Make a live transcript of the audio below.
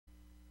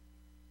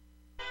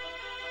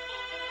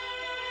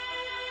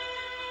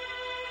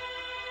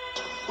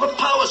What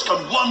powers can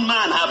one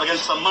man have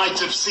against the might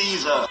of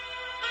Caesar?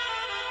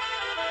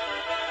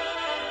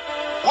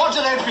 What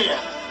do they fear?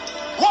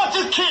 What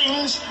do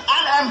kings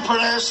and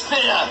emperors fear?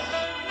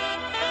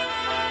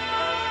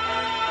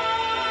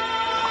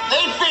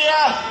 They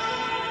fear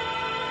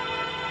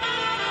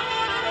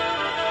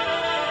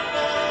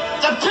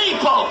the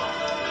people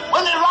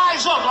when they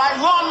rise up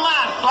like one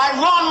man, like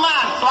one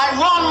man, like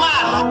one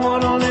man. I don't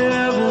want to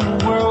live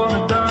in a world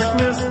of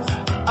darkness.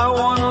 I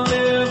want to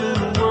live in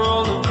a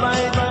world of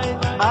light.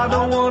 I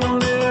don't want to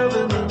live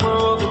in a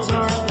world of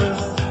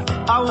darkness.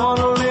 I want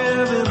to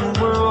live in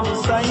a world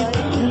of sight.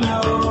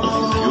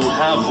 You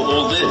have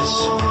all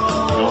this.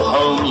 Your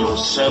home, your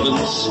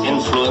servants,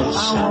 influence.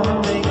 I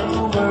want to make the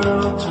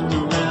world turn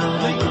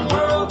around. Make the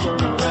world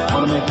turn around. I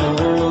want to make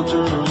the world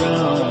turn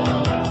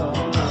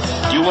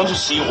around. Do you want to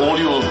see all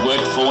you have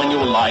worked for in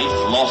your life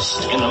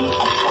lost in an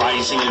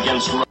uprising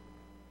against Rome?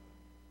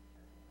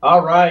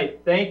 All right.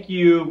 Thank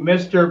you,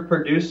 Mr.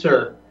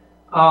 Producer.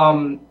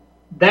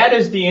 That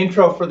is the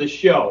intro for the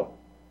show.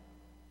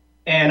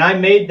 And I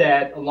made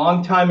that a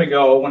long time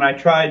ago when I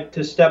tried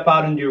to step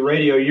out and do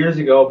radio years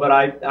ago,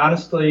 but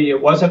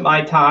it wasn't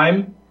my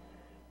time.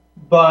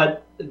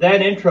 But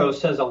that intro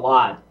says a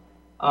lot.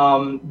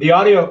 The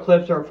audio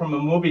clips are from a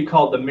movie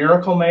called The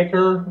Miracle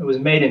Maker. It was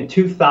made in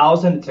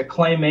 2000. It's a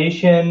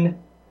claymation.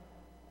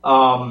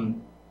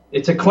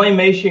 It's a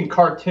claymation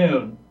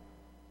cartoon.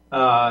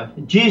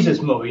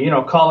 Jesus movie,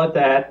 call it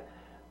that.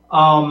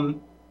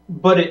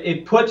 But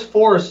it puts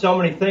forth so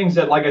many things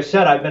that, like I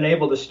said, I've been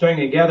able to string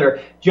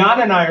together. John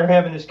and I are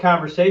having this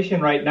conversation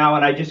right now,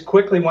 and I just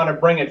quickly want to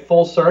bring it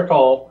full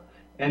circle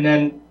and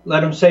then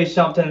let him say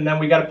something, and then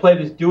we got to play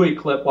this Dewey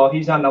clip while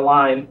he's on the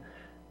line.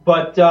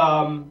 But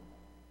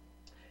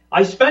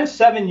I spent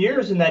 7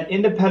 years in that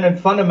independent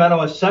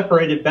fundamentalist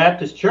separated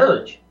Baptist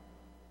church.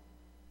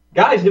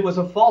 Guys, it was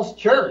a false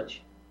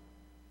church.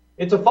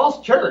 It's a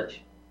false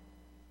church.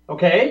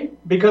 Okay?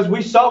 Because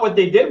we saw what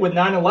they did with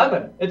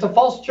 9/11. It's a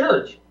false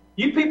church.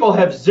 You people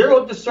have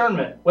zero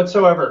discernment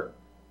whatsoever.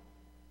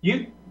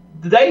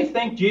 They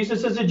think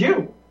Jesus is a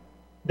Jew.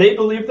 They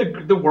believe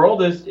the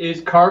world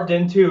is carved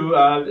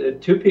into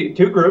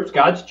two groups,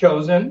 God's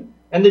chosen,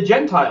 and the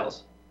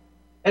Gentiles.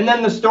 And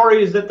then the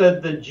story is that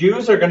the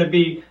Jews are going to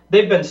be,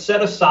 they've been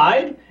set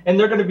aside, and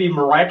they're going to be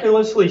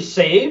miraculously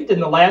saved in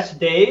the last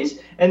days.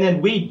 And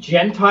then we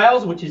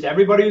Gentiles, which is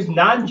everybody who's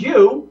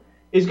non-Jew,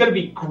 is going to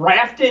be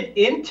grafted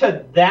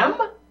into them,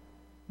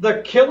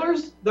 the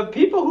killers, the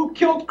people who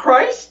killed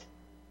Christ.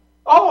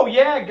 Oh,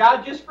 yeah,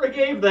 God just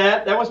forgave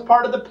that. That was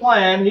part of the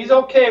plan. He's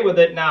okay with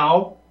it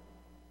now.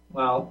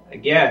 Well,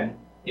 again,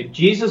 if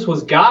Jesus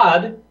was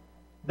God,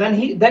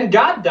 then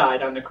God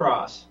died on the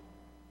cross.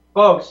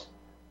 Folks,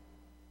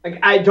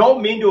 I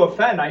don't mean to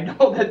offend. I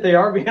know that the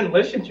RBN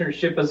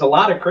listenership is a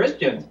lot of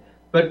Christians,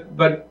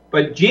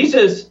 but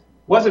Jesus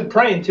wasn't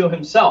praying to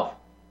himself.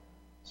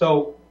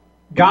 So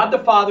God the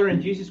Father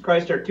and Jesus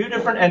Christ are two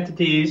different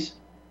entities.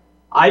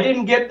 I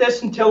didn't get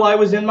this until I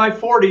was in my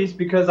 40s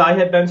because I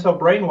had been so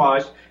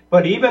brainwashed.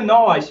 But even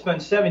though I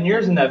spent 7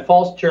 years in that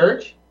false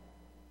church,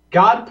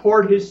 God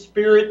poured his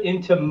Spirit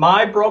into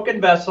my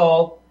broken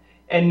vessel,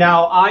 and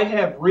now I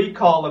have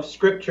recall of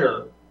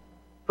Scripture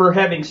for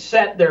having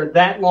sat there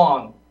that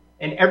long.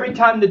 And every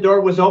time the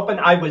door was open,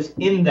 I was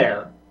in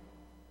there.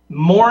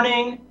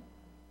 Morning,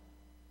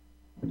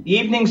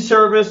 evening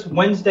service,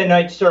 Wednesday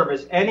night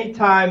service.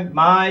 Anytime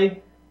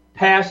my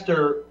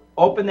pastor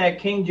opened that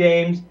King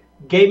James,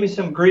 gave me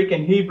some Greek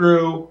and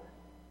Hebrew,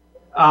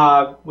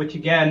 which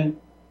again,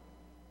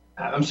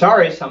 I'm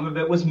sorry, some of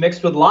it was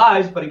mixed with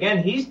lies, but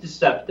again, he's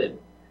deceptive.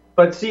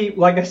 But see,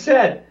 like I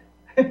said,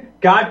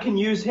 God can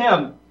use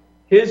him.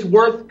 His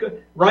worth,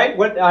 right?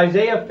 What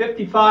Isaiah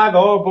 55,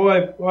 oh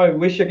boy, I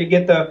wish I could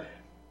get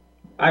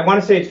I want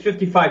to say it's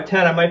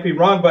 55:10, I might be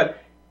wrong, but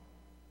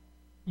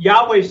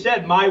Yahweh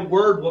said, my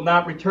word will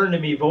not return to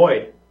me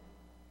void.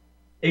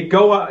 It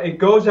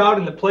goes out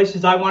in the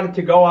places I want it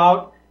to go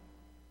out.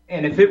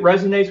 And if it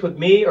resonates with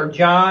me or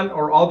John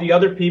or all the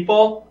other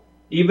people,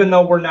 even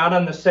though we're not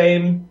on the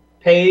same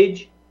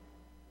page,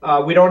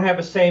 we don't have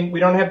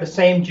the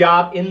same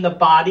job in the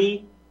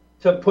body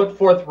to put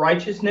forth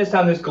righteousness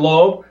on this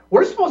globe.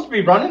 We're supposed to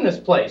be running this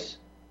place.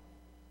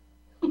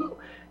 And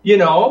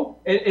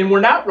we're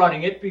not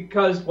running it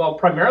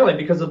primarily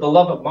because of the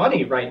love of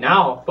money right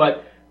now.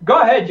 But go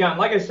ahead, John.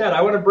 Like I said,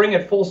 I want to bring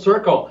it full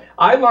circle.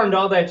 I learned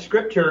all that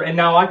Scripture, and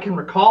now I can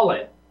recall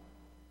it.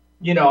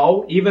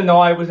 Even though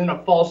I was in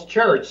a false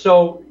church.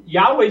 So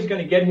Yahweh's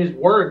going to get his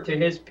word to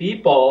his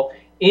people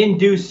in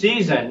due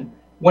season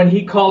when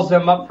he calls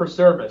them up for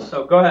service.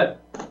 So go ahead.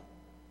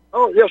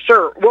 Oh, yes,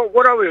 sir. Well,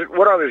 what I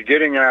was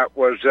getting at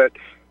was that,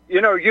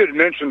 you had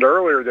mentioned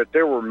earlier that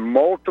there were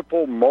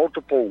multiple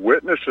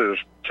witnesses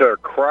to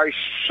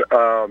Christ's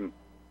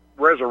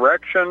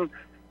resurrection.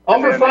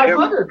 Over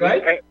 500,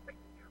 right?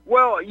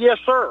 Well, yes,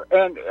 sir.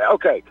 And,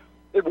 okay,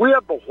 if we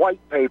have the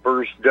white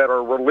papers that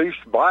are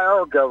released by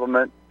our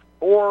government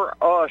for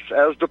us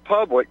as the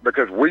public,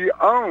 because we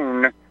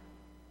own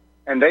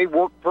and they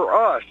work for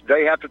us.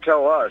 They have to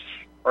tell us,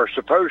 or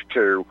supposed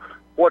to,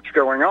 what's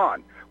going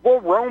on. Well,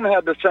 Rome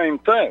had the same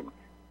thing.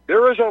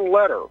 There is a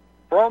letter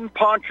from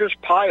Pontius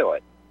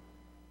Pilate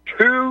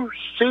to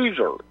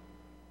Caesar.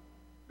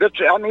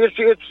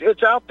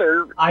 It's out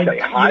there. They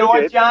hide you know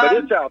what, it, John? but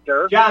it's out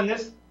there. John,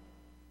 this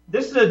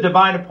is a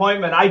divine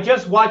appointment. I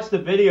just watched the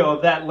video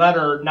of that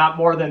letter not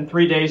more than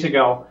 3 days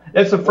ago.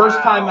 That's the first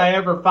time I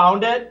ever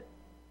found it.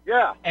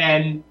 Yeah.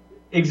 And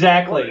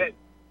exactly. Well,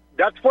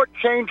 that's what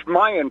changed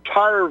my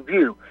entire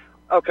view.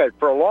 Okay,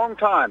 for a long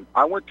time,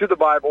 I went to the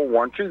Bible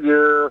once a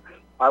year.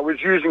 I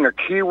was using a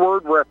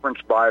keyword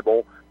reference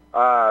Bible.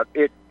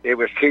 It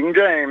was King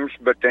James,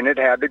 but then it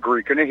had the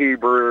Greek and the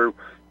Hebrew.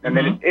 And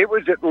then it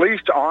was at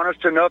least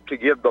honest enough to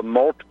give the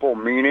multiple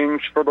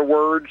meanings for the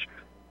words.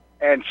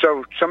 And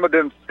so some of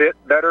them fit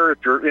better if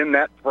you're in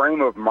that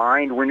frame of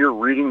mind when you're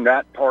reading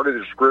that part of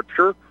the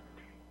Scripture.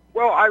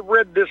 Well, I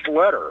read this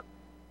letter.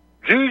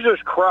 Jesus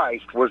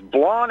Christ was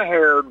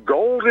blonde-haired,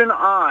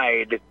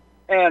 golden-eyed,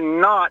 and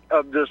not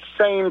of the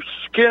same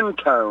skin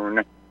tone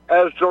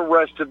as the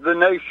rest of the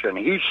nation.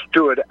 He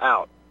stood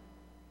out.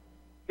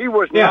 He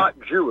was not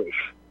Jewish.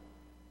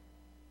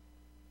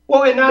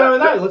 Well, and not only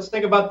that, let's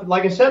think about,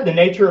 like I said, the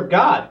nature of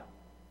God.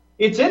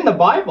 It's in the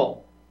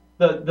Bible.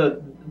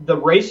 The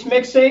race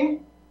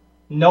mixing,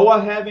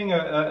 Noah having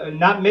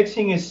not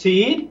mixing his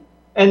seed,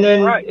 and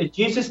then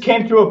Jesus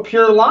came through a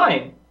pure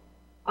line.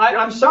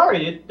 I'm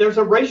sorry, there's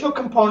a racial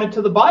component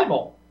to the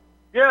Bible.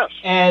 Yes,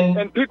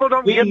 and people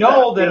don't. We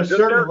know that a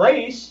certain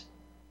race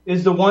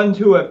is the ones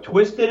who have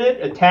twisted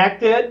it,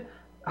 attacked it,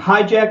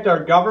 hijacked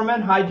our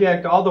government,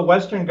 hijacked all the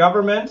Western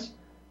governments,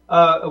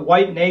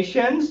 white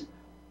nations,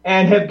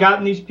 and have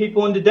gotten these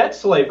people into debt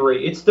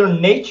slavery. It's their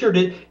nature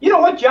to. You know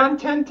what, John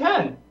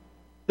 10:10.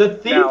 The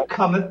thief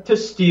cometh to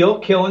steal,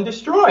 kill, and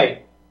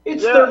destroy.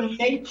 It's their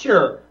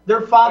nature.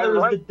 Their father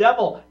is the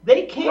devil.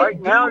 They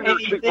can't do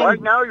anything.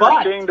 Right now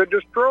you're seeing the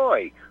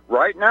destroy.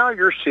 Right now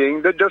you're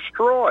seeing the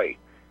destroy.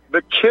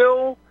 The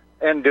kill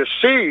and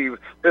deceive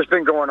has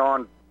been going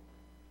on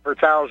for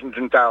thousands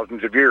and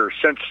thousands of years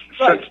since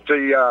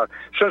the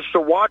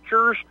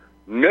Watchers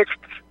mixed.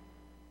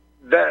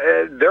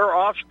 Their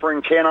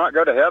offspring cannot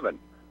go to heaven,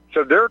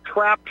 so they're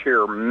trapped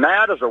here,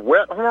 mad as a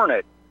wet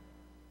hornet,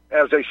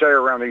 as they say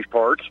around these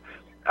parts.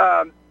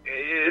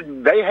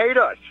 They hate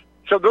us.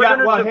 So they're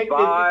going to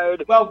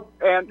divide.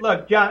 And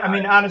look, John, I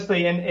mean,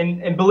 honestly,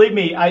 and believe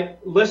me,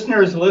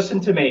 listeners,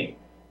 listen to me.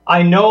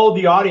 I know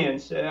the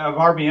audience of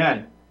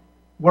RBN.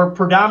 We're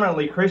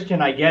predominantly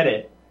Christian. I get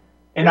it.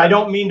 And I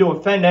don't mean to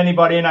offend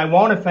anybody, and I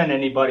won't offend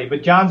anybody.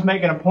 But John's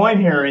making a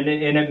point here, and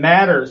it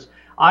matters.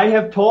 I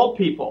have told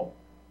people,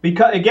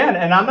 because, again,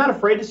 and I'm not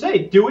afraid to say,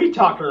 Dewey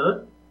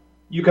Tucker,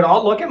 you can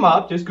all look him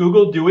up. Just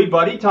Google Dewey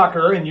Buddy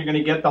Tucker, and you're going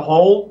to get the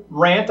whole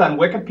rant on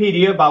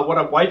Wikipedia about what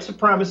a white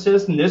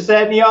supremacist and this,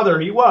 that, and the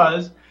other he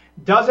was.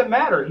 Doesn't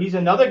matter. He's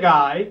another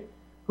guy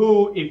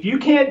who, if you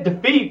can't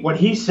defeat what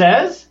he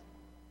says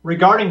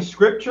regarding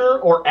Scripture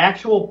or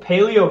actual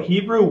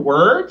Paleo-Hebrew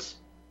words,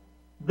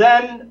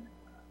 then,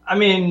 I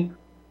mean,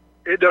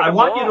 I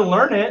want you to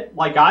learn it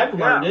like I've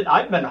learned it.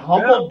 I've been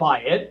humbled by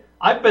it.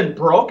 I've been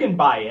broken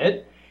by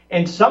it.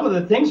 And some of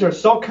the things are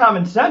so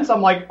common sense,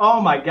 I'm like, oh,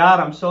 my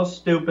God, I'm so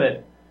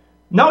stupid.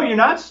 No, you're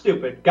not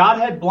stupid. God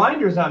had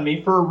blinders on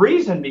me for a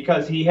reason,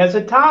 because he has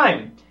a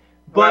time.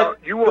 But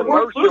you were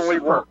emotionally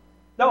Lucifer.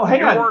 No,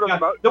 hang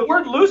on. The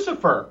word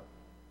Lucifer,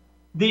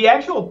 the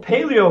actual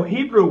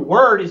Paleo-Hebrew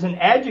word is an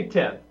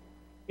adjective.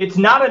 It's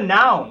not a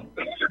noun.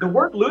 The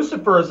word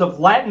Lucifer is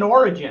of Latin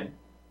origin.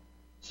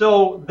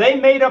 So they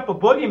made up a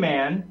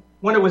boogeyman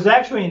when it was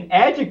actually an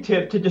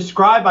adjective to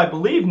describe, I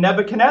believe,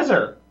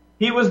 Nebuchadnezzar.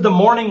 He was the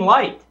morning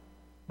light.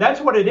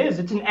 That's what it is.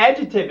 It's an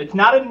adjective. It's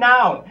not a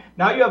noun.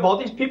 Now you have all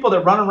these people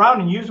that run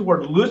around and use the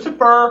word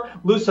Lucifer,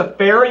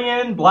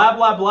 Luciferian, blah,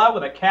 blah, blah,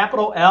 with a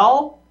capital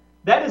L.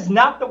 That is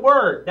not the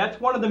word. That's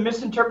one of the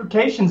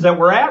misinterpretations that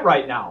we're at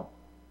right now.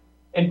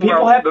 And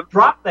people have to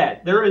drop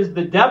that. There is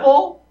the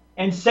devil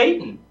and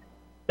Satan.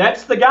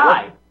 That's the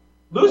guy.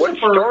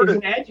 Lucifer is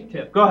an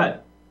adjective. Go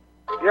ahead.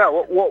 Yeah,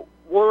 well,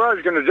 I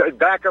was going to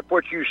back up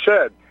what you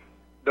said.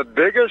 The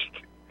biggest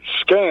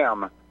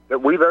scam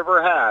that we've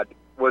ever had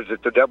was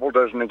that the devil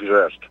doesn't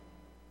exist.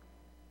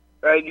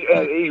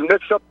 He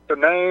mixed up the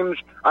names.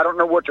 I don't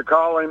know what to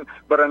call him,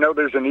 but I know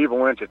there's an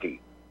evil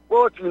entity.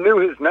 Well, if you knew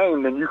his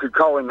name, then you could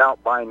call him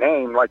out by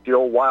name like the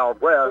old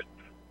Wild West,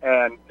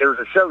 and there's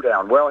a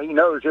showdown. Well, he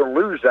knows he'll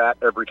lose that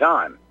every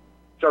time,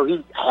 so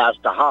he has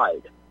to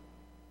hide.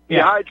 He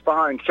hides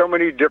behind so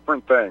many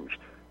different things.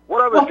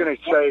 What I was going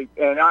to say,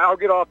 and I'll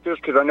get off this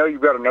because I know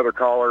you've got another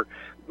caller.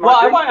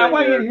 I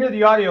want you to hear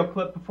the audio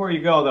clip before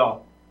you go,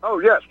 though. Oh,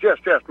 yes,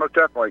 most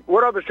definitely.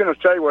 What I was going to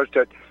say was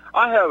that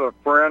I have a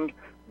friend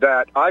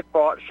that I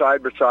fought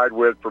side by side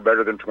with for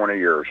better than 20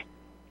 years.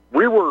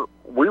 We were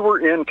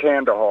in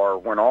Kandahar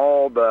when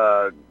all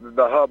the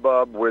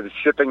hubbub with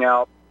shipping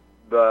out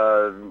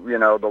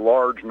the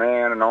large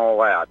man and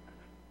all that.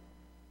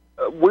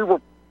 We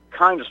were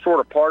kind of sort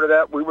of part of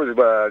that. We were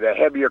the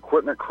heavy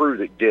equipment crew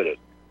that did it.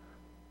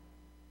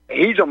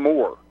 He's a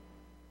Moor.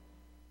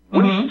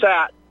 We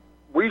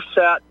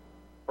sat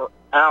for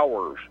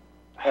hours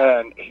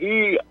and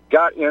he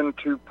got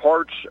into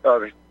parts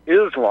of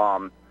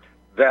Islam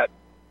that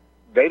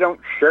they don't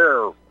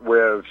share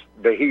with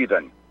the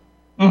heathen.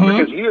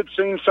 Because he had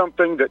seen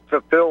something that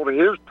fulfilled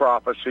his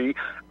prophecy.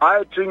 I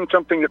had seen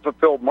something that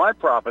fulfilled my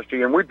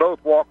prophecy, and we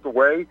both walked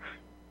away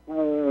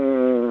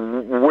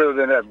with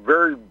a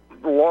very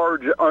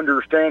large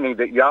understanding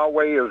that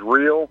Yahweh is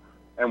real,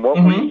 and what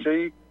we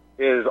see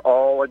is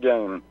all a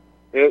game.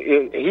 He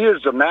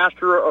is the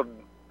master of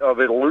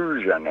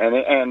illusion,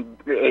 and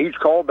he's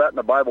called that in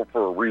the Bible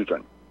for a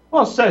reason.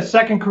 Well, it says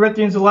 2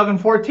 Corinthians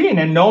 11:14,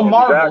 and no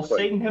marvel,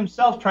 Satan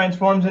himself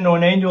transforms into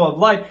an angel of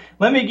light.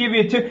 Let me give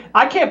you two.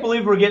 I can't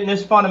believe we're getting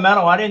this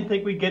fundamental. I didn't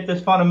think we'd get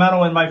this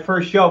fundamental in my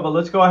first show, but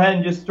let's go ahead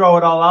and just throw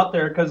it all out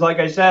there, because like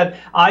I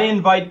said, I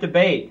invite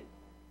debate.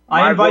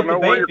 I invite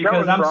debate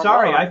because I'm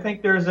sorry. I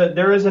think there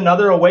is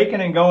another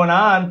awakening going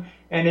on,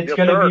 and it's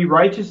going to be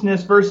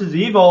righteousness versus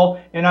evil,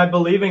 and I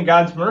believe in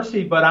God's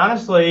mercy. But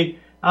honestly,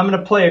 I'm going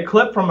to play a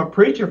clip from a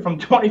preacher from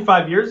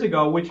 25 years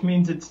ago, which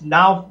means it's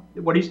now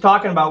what he's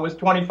talking about was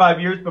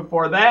 25 years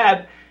before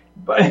that.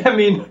 But I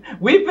mean,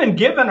 we've been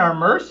given our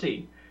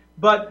mercy.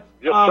 But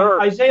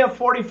Isaiah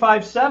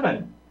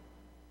 45:7,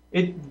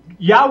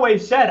 Yahweh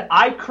said,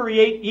 "I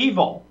create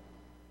evil."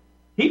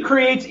 He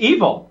creates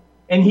evil,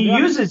 and he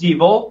uses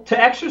evil to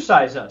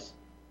exercise us.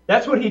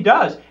 That's what he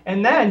does.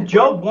 And then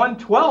Job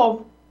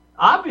 1:12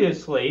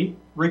 obviously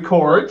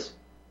records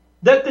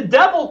that the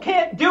devil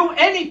can't do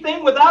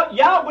anything without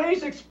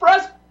Yahweh's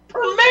express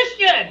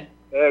permission.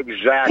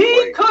 Exactly.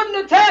 He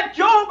couldn't attack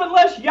Job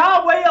unless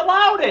Yahweh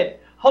allowed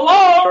it.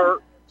 Hello? Sir,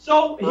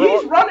 so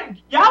he's running.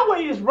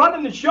 Yahweh is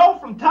running the show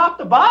from top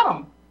to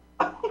bottom.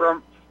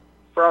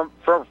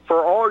 For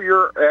all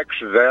your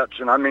ex-vets,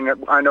 and I mean,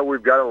 I know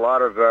we've got a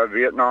lot of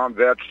Vietnam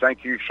vets.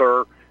 Thank you,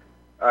 sir,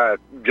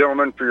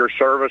 gentlemen, for your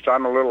service.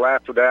 I'm a little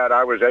after that.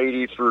 I was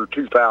 80 through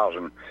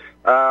 2000.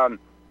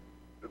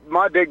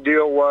 My big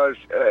deal was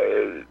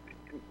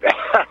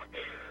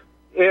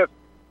if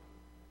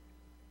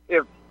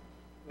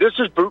this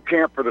is boot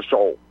camp for the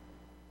soul.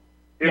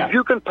 If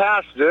you can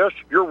pass this,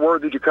 you're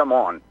worthy to come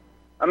on.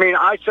 I mean,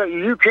 I say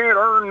you can't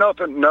earn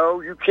nothing. No,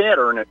 you can't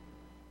earn it.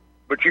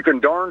 But you can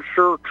darn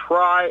sure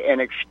try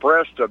and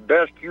express the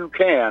best you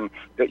can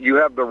that you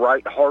have the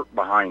right heart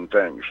behind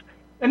things.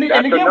 And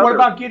again, what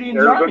about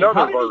Gideon's army?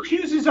 How did he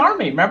choose his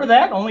army? Remember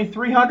that? Only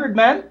 300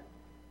 men?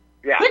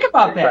 Yeah, think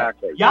about that.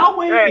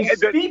 Yahweh is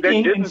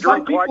speaking, and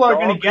some people are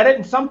going to get it,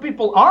 and some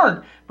people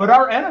aren't. But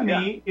our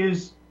enemy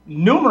is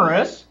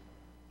numerous,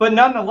 but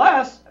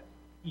nonetheless,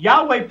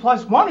 Yahweh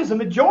plus one is a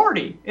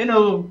majority, and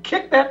it'll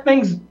kick that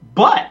thing's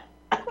butt.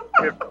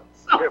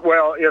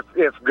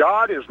 If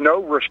God is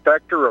no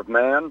respecter of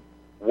man,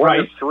 what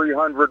is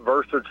 300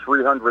 versus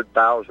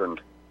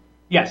 300,000?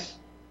 Yes,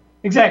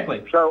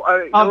 exactly. So,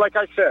 like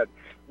I said,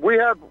 we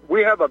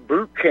have a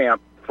boot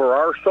camp for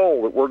our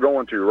soul that we're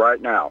going through right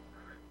now.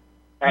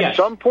 At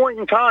some point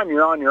in time,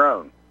 you're on your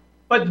own.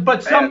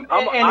 But some,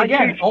 and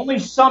again, only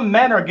some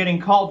men are getting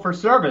called for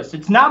service.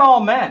 It's not all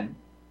men.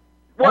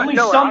 Only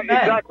some men.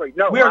 Exactly.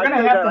 No, we are going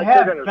to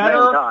have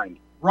better,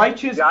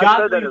 righteous,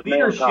 godly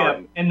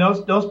leadership, and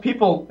those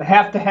people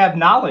have to have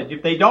knowledge.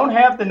 If they don't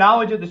have the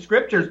knowledge of the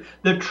Scriptures,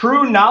 the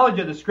true knowledge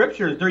of the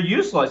Scriptures, they're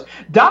useless.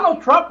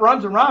 Donald Trump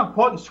runs around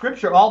quoting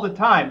Scripture all the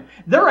time.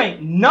 There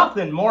ain't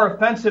nothing more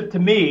offensive to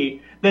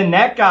me than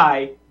that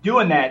guy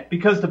doing that,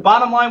 because the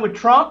bottom line with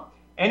Trump,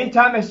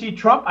 anytime I see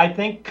Trump, I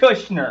think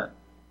Kushner.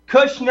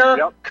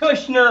 Kushner.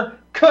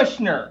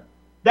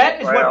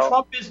 That is what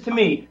Trump is to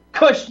me.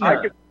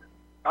 Kushner.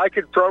 I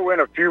could throw in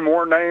a few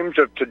more names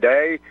of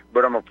today,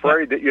 but I'm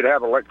afraid that you'd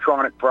have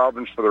electronic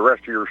problems for the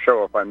rest of your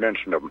show if I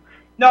mentioned them.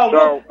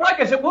 No, like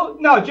I said,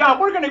 John,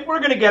 we're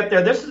gonna get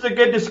there. This is a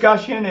good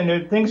discussion, and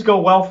if things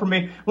go well for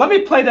me, let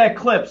me play that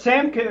clip.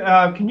 Sam,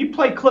 can you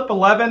play clip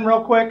 11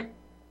 real quick?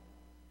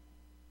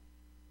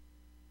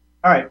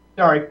 All right,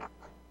 sorry.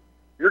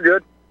 You're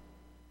good.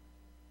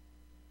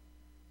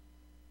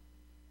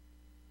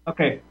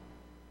 Okay.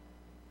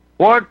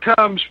 What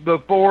comes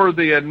before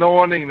the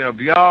anointing of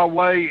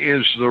Yahweh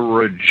is the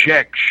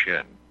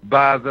rejection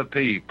by the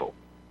people.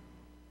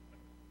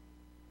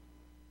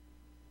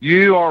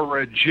 You are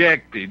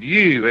rejected.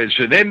 You, as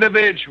an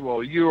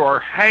individual, you are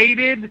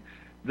hated.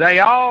 They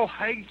all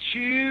hate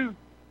you.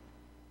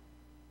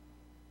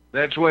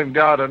 That's when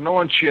God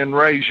anoints you and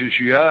raises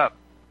you up.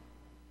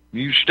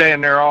 You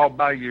stand there all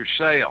by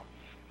yourself.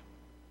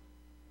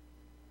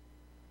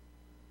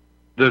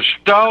 The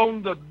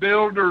stone the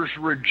builders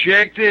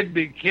rejected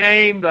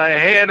became the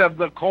head of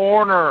the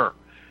corner,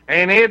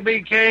 and it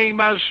became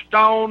a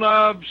stone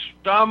of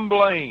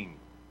stumbling.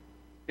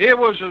 It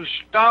was a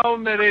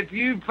stone that if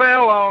you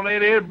fell on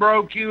it, it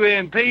broke you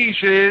in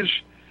pieces,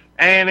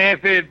 and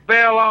if it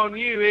fell on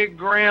you, it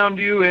ground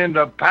you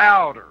into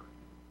powder.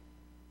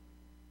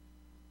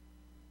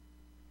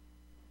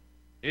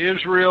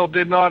 Israel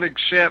did not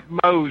accept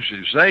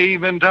Moses. They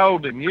even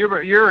told him,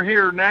 you're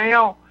here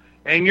now,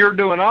 and you're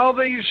doing all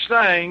these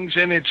things,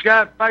 and it's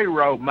got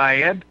Pharaoh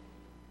mad,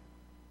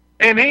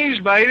 and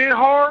he's made it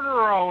harder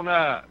on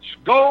us.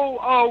 Go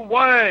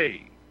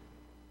away.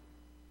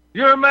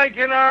 You're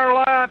making our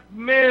life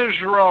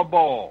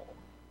miserable.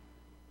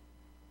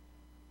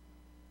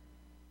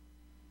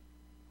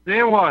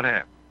 Then what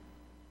happened?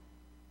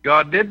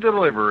 God did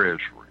deliver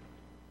Israel.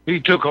 He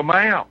took them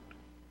out.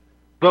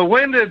 But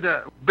when did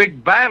the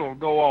big battle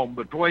go on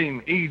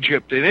between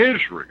Egypt and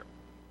Israel?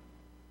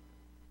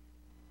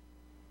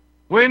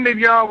 When did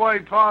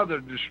Yahweh Father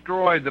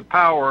destroy the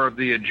power of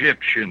the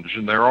Egyptians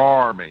and their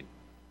army?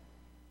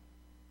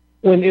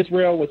 When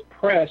Israel was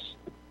pressed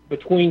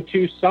between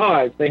two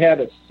sides, they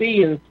had a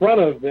sea in front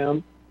of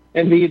them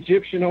and the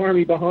Egyptian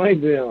army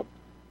behind them.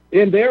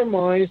 In their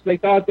minds, they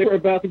thought they were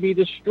about to be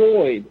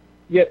destroyed.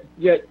 Yet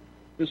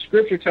the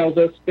scripture tells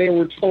us they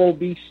were told,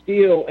 be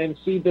still and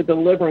see the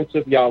deliverance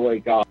of Yahweh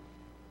God.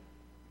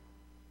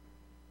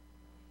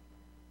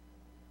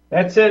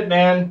 That's it,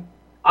 man.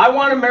 I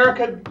want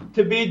America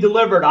to be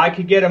delivered. I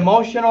could get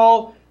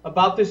emotional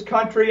about this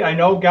country. I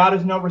know God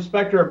is no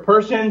respecter of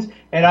persons,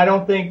 and I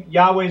don't think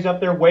Yahweh's up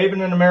there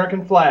waving an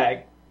American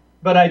flag.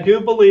 But I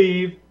do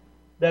believe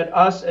that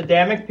us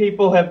Adamic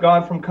people have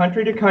gone from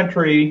country to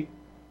country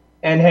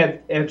and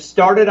have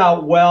started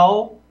out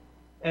well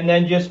and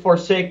then just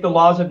forsake the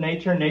laws of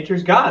nature and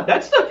nature's God.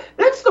 That's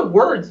the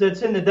words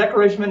that's in the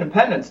Declaration of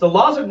Independence. The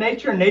laws of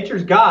nature and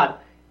nature's God.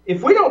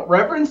 If we don't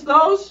reverence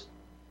those,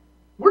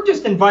 we're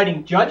just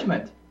inviting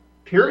judgment,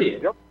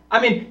 period. Yep.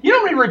 I mean, you know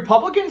how many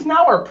Republicans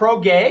now are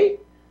pro-gay?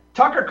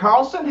 Tucker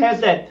Carlson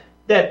has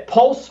that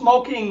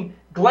pole-smoking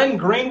Glenn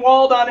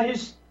Greenwald on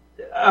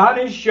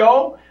his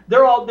show.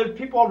 The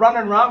people are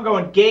running around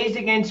going, gays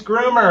against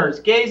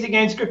groomers, gays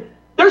against groomers.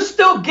 They're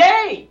still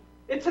gay.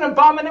 It's an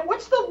abomination.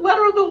 What's the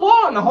letter of the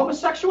law on the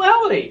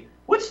homosexuality?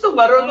 What's the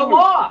letter of the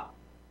law?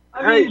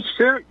 I mean,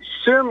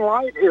 sin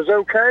light is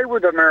okay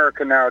with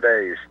America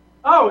nowadays.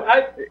 Oh,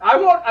 I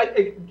won't.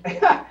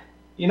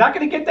 You're not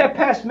going to get that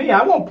past me.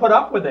 I won't put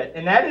up with it.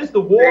 And that is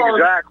the war.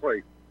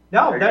 Exactly.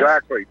 No,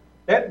 exactly.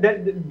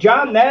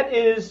 John, that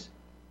is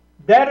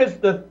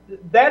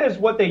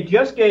what they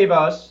just gave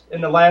us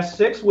in the last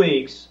 6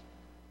 weeks,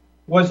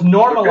 was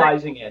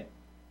normalizing it.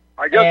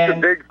 I guess the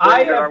big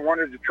thing that I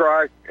wanted to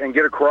try and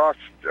get across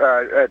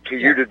to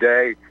you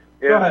today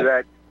is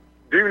that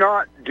do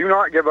not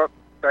give up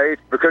faith,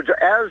 because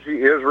as the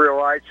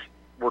Israelites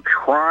were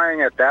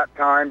trying at that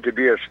time to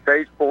be as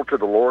faithful to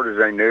the Lord as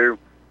they knew,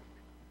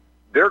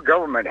 their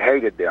government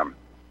hated them.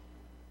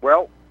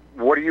 Well,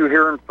 what are you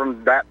hearing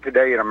from that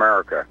today in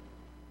America?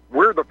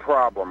 We're the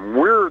problem.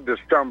 We're the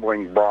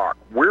stumbling block.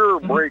 We're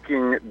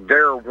breaking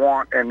their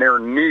want and their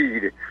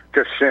need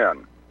to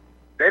sin.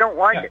 They don't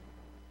like it.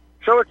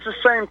 So it's the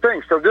same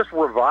thing. So this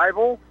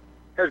revival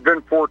has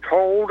been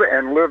foretold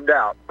and lived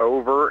out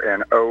over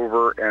and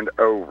over and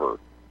over.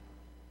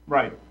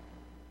 Right.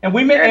 And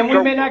we may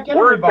not get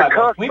a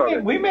revival.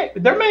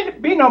 There may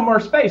be no more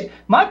space.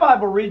 My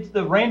Bible reads,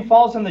 the rain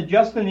falls on the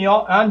just and the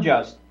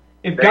unjust.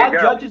 If God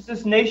judges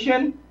this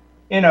nation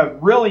in a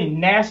really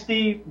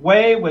nasty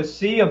way with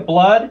sea of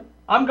blood,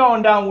 I'm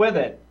going down with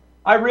it.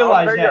 I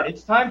realize that.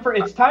 It's time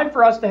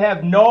for us to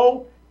have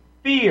no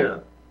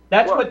fear.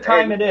 That's what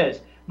time it is.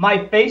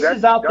 My face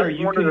is out there.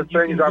 You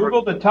can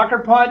Google the Tucker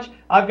Punch.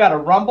 I've got a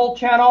Rumble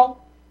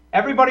channel.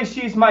 Everybody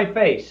sees my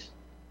face.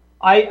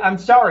 I'm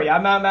sorry.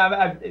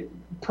 I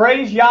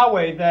praise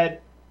Yahweh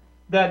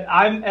that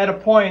I'm at a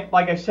point,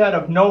 like I said,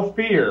 of no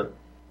fear.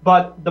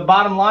 But the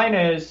bottom line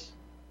is,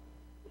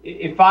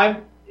 if I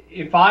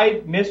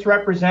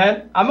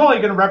misrepresent, I'm only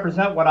going to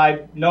represent what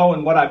I know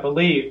and what I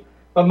believe.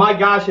 But my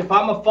gosh, if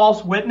I'm a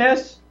false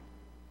witness,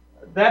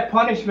 that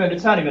punishment,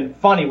 it's not even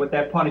funny what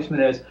that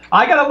punishment is.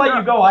 I got to let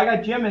you go. I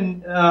got Jim in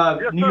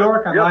New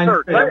York on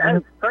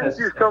line. Thank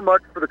you so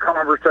much for the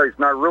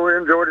conversation. I really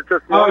enjoyed it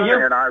this morning,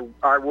 and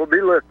I will be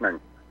listening.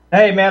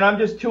 Hey, man, I'm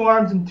just 2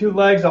 arms and 2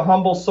 legs, a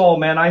humble soul,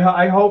 man.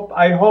 I hope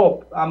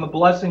I'm a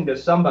blessing to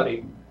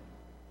somebody.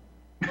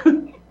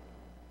 Go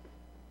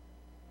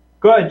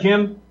ahead,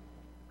 Jim.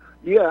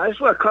 Yeah, I just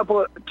want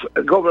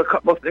to go over a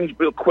couple of things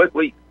real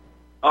quickly.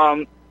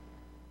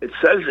 It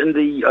says in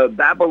the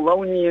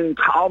Babylonian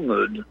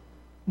Talmud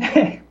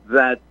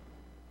that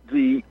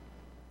the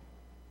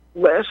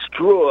last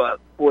straw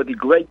for the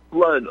great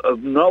flood of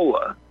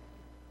Noah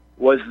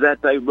was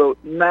that they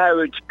wrote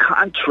marriage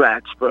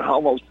contracts for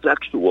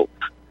homosexuals.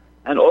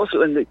 And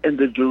also in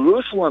the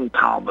Jerusalem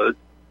Talmud,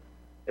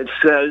 it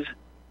says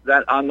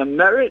that on the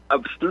merit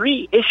of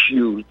 3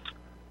 issues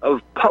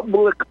of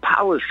public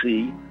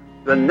policy,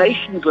 the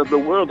nations of the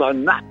world are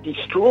not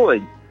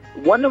destroyed.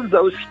 One of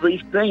those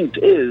 3 things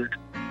is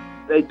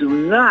they do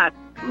not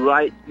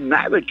write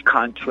marriage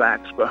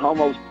contracts for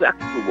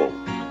homosexuals.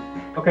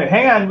 Okay,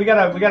 hang on. We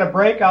got a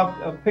break.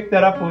 I'll pick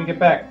that up when we get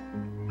back.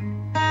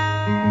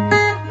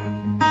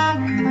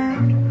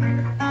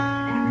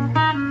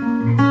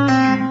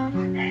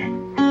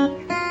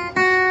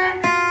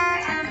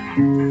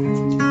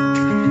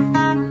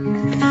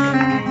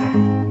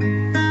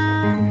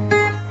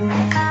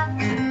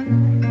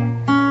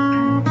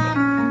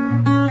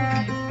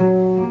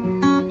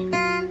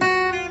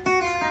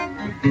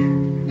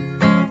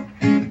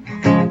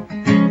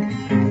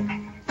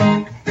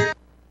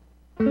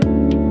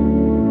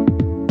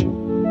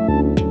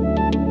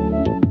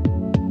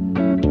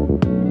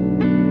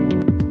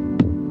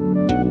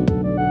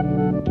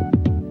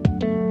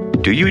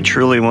 you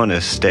truly want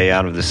to stay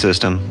out of the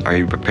system? Are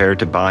you prepared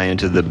to buy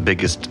into the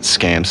biggest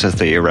scam since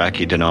the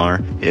Iraqi dinar?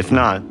 If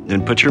not,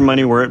 then put your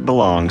money where it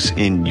belongs,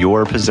 in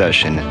your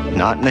possession,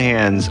 not in the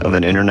hands of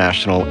an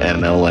international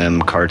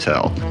MLM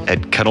cartel.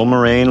 At Kettle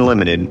Moraine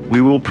Limited,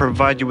 we will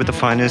provide you with the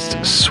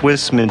finest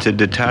Swiss-minted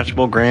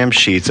detachable gram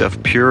sheets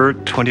of pure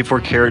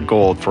 24-karat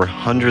gold for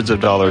hundreds of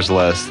dollars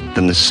less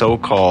than the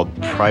so-called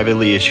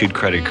privately issued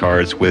credit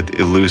cards with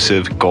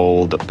elusive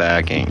gold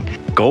backing.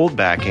 Gold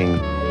backing?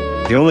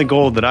 The only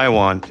gold that I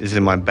want is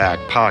in my back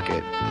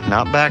pocket,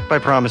 not backed by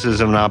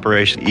promises of an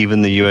operation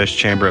even the U.S.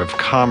 Chamber of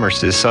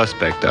Commerce is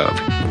suspect of,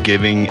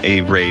 giving a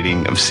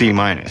rating of C-.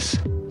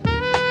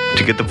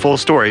 To get the full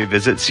story,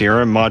 visit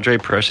Sierra Madre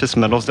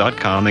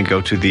PreciousMetals.com and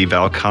go to the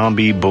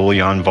Valcambi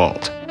Bullion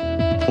Vault.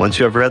 Once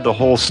you have read the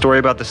whole story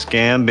about the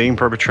scam being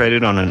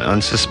perpetrated on an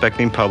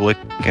unsuspecting public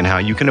and how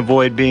you can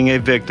avoid being a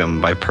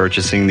victim by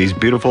purchasing these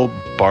beautiful,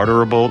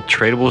 barterable,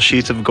 tradable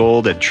sheets of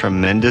gold at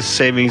tremendous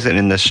savings and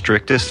in the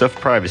strictest of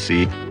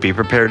privacy, be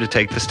prepared to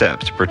take the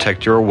steps to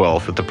protect your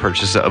wealth with the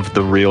purchase of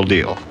the real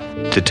deal.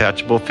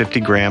 Detachable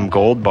 50-gram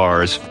gold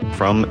bars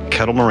from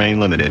Kettle Moraine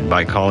Limited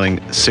by calling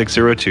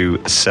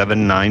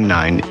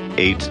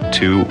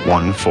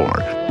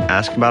 602-799-8214.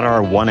 Ask about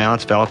our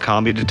 1-ounce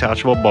Valcambi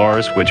detachable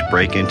bars, which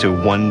break into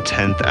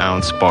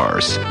 1/10-ounce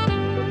bars.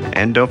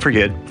 And don't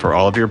forget, for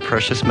all of your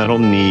precious metal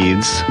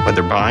needs,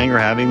 whether buying or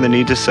having the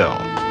need to sell,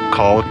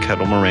 call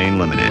Kettle Moraine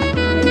Limited.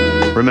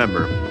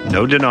 Remember,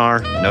 no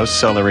dinar, no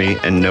celery,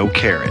 and no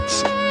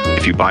carrots.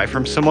 If you buy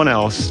from someone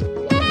else,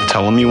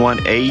 tell them you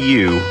want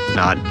AU,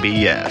 not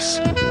BS.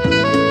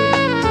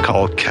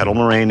 Call Kettle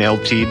Moraine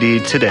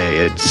Ltd.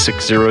 today at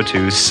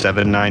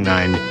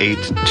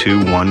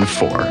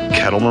 602-799-8214.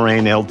 Kettle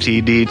Moraine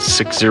Ltd.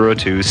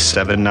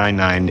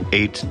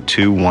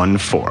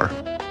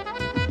 602-799-8214.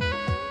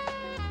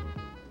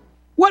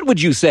 What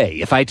would you say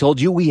if I told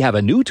you we have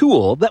a new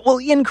tool that will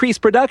increase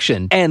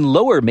production and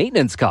lower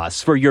maintenance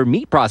costs for your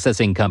meat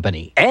processing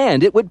company?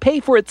 And it would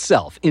pay for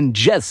itself in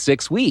just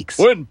 6 weeks.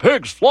 When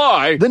pigs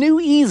fly! The new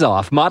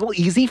EaseOff Model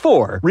Easy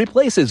 4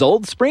 replaces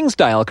old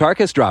spring-style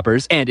carcass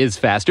droppers and is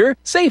faster,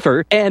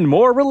 safer, and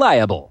more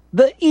reliable.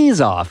 The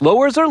EaseOff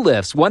lowers or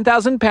lifts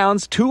 1,000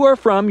 pounds to or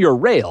from your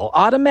rail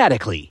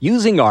automatically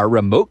using our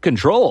remote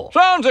control.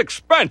 Sounds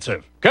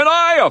expensive. Can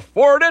I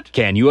afford it?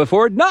 Can you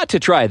afford not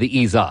to try the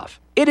EaseOff?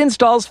 It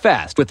installs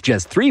fast with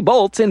just 3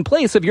 bolts in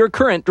place of your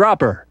current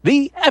dropper.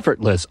 The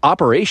effortless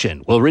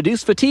operation will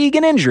reduce fatigue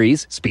and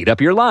injuries, speed up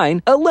your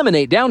line,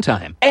 eliminate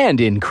downtime, and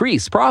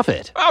increase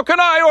profit. How can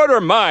I order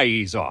my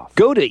EaseOff?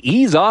 Go to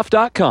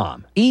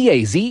easeoff.com,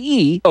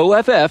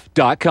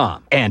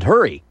 EAZEOFF.com, and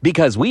hurry,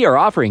 because we are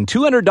offering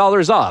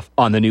 $200 off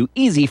on the new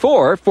Easy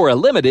 4 for a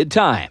limited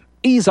time.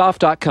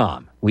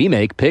 Easeoff.com. We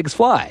make pigs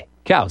fly.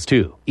 Cows,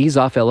 too.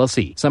 EaseOff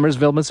LLC,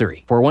 Summersville,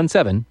 Missouri,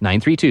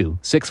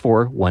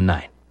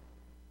 417-932-6419.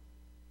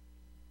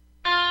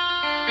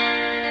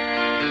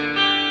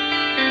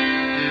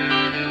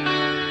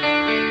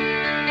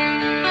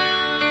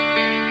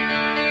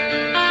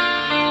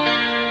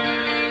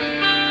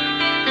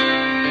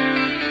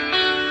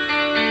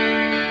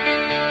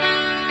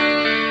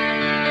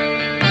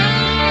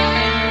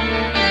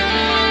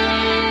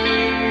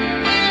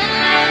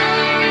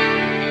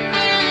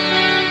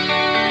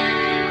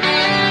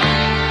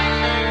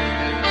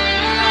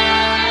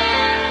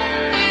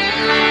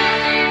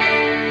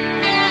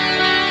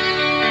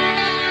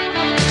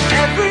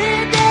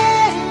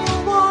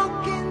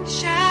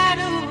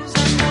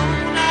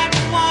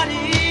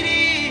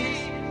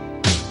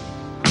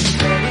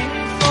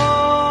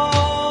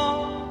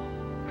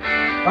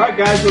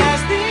 Guys, we're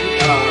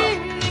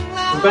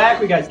back.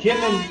 We got Jim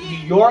in New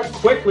York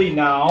quickly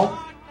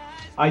now.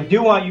 I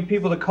do want you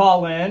people to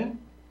call in.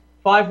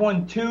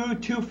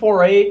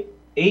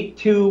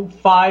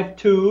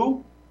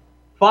 512-248-8252.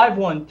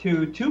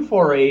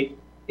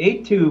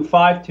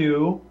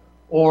 512-248-8252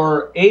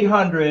 or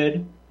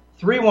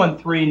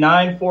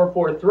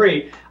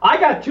 800-313-9443. I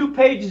got 2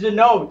 pages of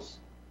notes.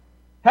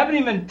 Haven't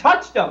even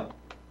touched them.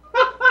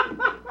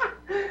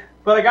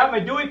 But I got my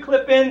Dewey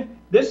clip in.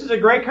 This is a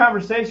great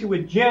conversation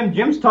with Jim.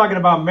 Jim's talking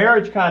about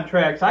marriage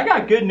contracts. I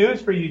got good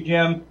news for you,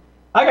 Jim.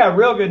 I got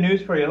real good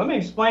news for you. Let me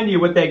explain to you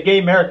what that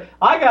gay marriage.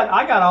 I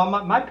got all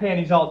my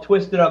panties all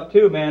twisted up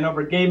too, man,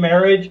 over gay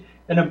marriage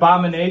and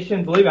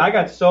abomination. Believe me, I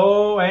got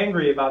so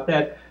angry about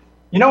that.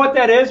 You know what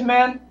that is,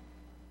 man?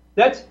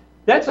 That's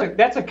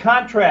a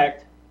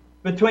contract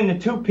between the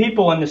 2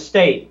 people in the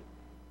state.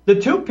 The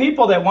 2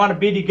 people that want to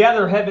be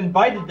together have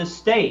invited the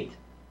state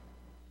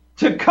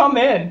to come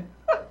in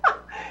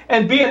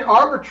and be an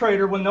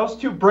arbitrator when those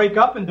 2 break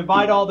up and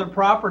divide all their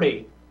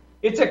property.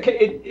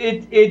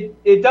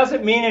 It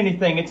doesn't mean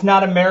anything. It's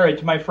not a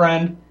marriage, my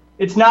friend.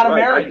 It's not a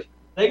marriage.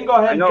 They can go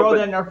ahead and throw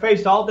that in our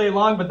face all day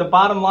long, but the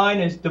bottom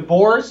line is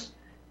divorce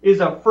is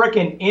a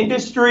frickin'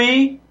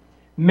 industry.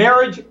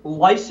 Marriage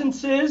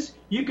licenses,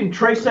 you can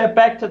trace that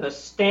back to the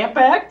Stamp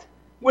Act,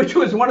 which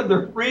was one of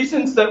the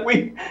reasons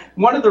we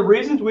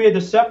had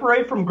to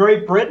separate from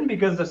Great Britain,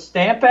 because the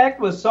Stamp Act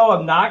was so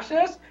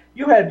obnoxious.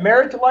 You had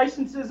marriage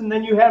licenses, and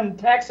then you had them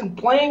taxing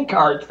playing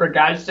cards, for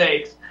God's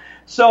sakes.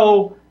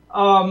 So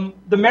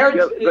the marriage,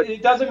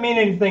 it doesn't mean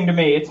anything to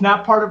me. It's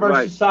not part of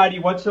our society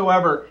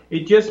whatsoever.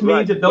 It just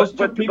means that those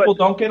two people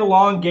don't get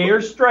along, gay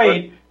or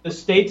straight. The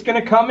state's going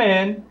to come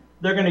in.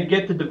 They're going to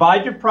get to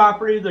divide your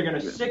property. They're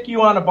going to sick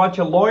you on a bunch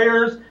of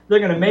lawyers. They're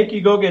going to make you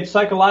go get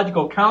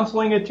psychological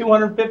counseling at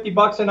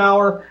 $250 an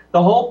hour.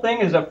 The whole thing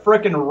is a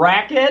frickin'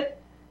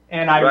 racket,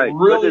 and I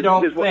really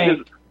don't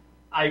think.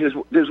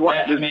 There's one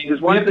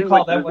we have to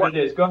call that what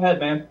it is. Go ahead,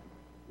 man.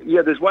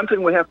 Yeah, there's one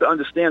thing we have to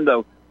understand,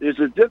 though. There's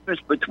a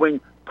difference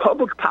between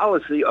public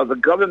policy of a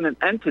government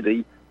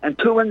entity and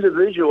two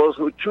individuals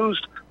who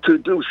choose to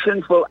do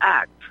sinful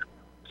acts.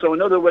 So,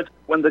 in other words,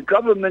 when the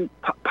government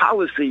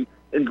policy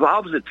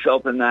involves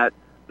itself in that,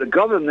 the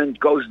government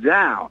goes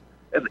down.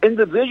 If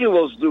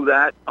individuals do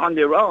that on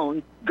their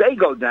own, they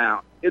go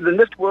down, either in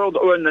this world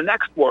or in the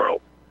next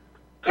world.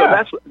 So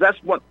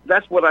that's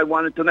what I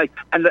wanted to make.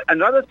 And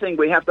another thing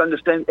we have to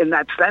understand in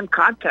that same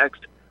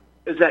context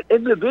is that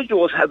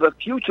individuals have a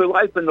future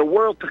life in the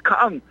world to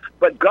come,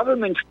 but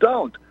governments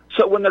don't.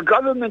 So when the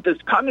government is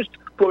punished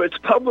for its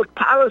public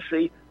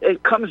policy,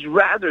 it comes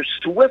rather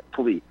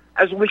swiftly.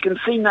 As we can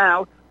see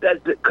now,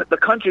 that the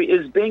country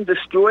is being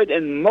destroyed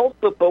in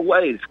multiple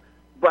ways,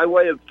 by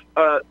way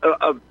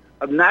of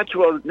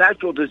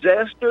natural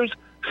disasters,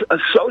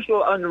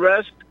 social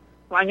unrest,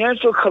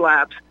 financial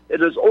collapse.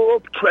 It is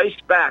all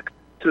traced back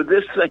to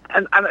this thing.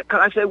 And can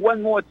I say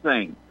one more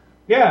thing?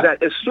 Yeah.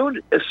 That as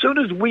soon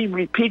as we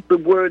repeat the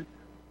word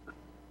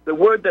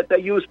that they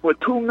use for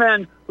two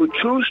men who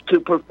choose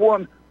to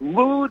perform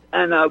lewd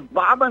and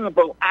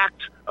abominable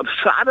acts of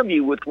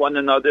sodomy with one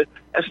another,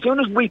 as soon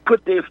as we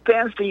put their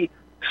fancy,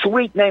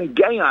 sweet name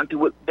gay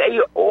onto it, they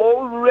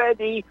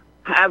already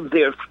have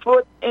their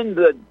foot in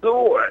the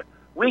door.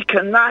 We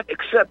cannot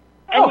accept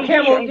any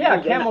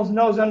Camel's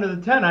nose under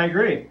the tent. I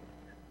agree.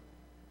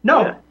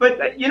 No, but,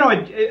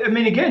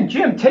 again,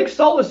 Jim, take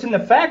solace in the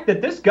fact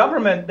that this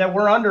government that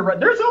we're under,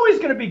 there's always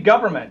going to be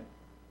government.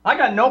 I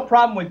got no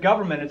problem with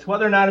government. It's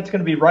whether or not it's going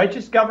to be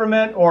righteous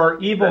government or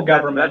evil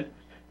government.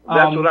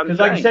 That's what I'm saying. Because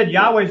like I said,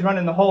 Yahweh's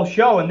running the whole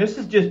show, and this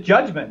is just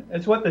judgment.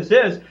 That's what this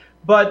is.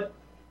 But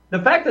the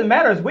fact of the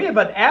matter is we have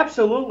an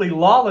absolutely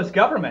lawless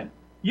government.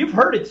 You've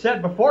heard it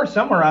said before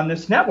somewhere on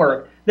this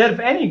network that if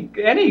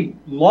any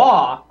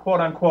law, quote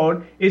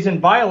unquote, is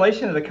in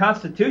violation of the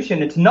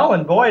Constitution, it's null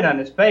and void on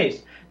its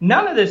face.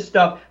 None of this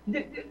stuff.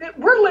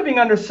 We're living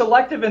under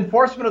selective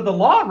enforcement of the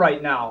law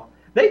right now.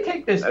 They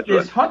take this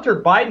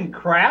Hunter Biden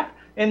crap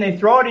and they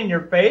throw it in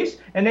your face,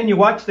 and then you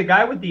watch the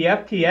guy with the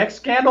FTX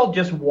scandal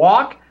just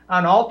walk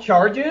on all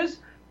charges.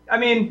 I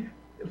mean,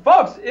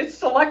 folks, it's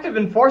selective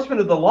enforcement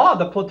of the law.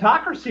 The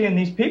plutocracy and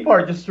these people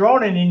are just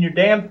throwing it in your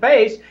damn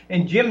face,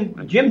 and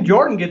Jim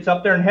Jordan gets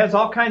up there and has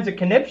all kinds of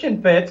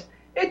conniption fits.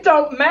 It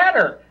don't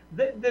matter.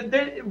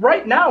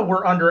 Right now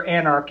we're under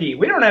anarchy.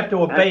 We don't have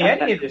to obey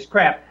any of this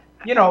crap.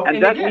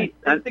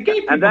 The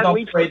gay people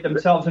don't parade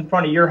themselves in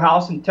front of your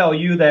house and tell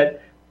you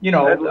that,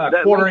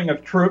 quartering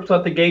of troops,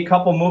 let the gay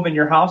couple move in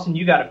your house and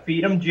you got to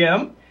feed them,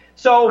 Jim.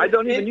 So I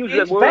don't even use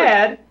that word. It's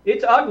bad.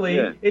 It's ugly.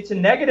 It's a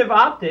negative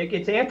optic.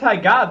 It's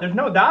anti-God. There's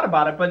no doubt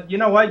about it. But you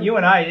know what? You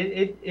and I,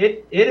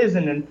 it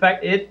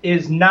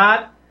is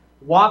not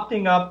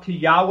wafting up to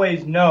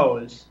Yahweh's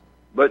nose.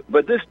 But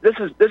this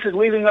is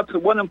leading up to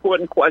one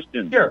important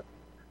question. Sure.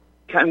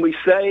 Can we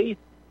say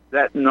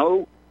that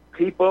no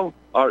people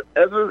are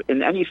ever,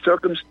 in any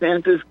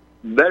circumstances,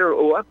 better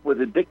off with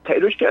a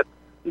dictatorship?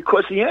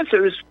 Because the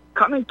answer is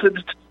coming to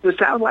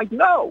sound like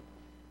no.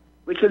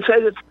 We can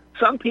say that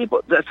some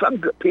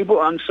people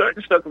on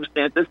certain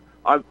circumstances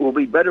will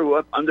be better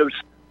off under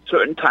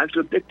certain types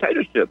of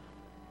dictatorship.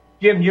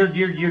 Jim, you're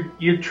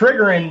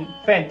triggering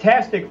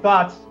fantastic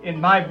thoughts in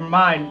my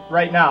mind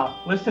right now.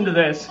 Listen to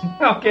this,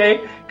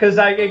 okay? Because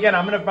I'm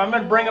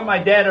gonna bring up my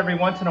dad every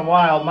once in a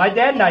while. My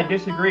dad and I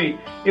disagree.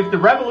 If the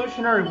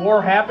Revolutionary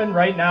War happened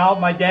right now,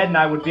 my dad and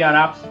I would be on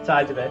opposite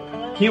sides of it.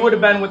 He would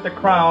have been with the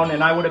Crown,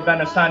 and I would have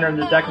been a signer of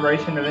the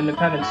Declaration of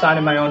Independence,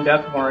 signing my own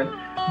death warrant.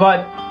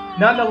 But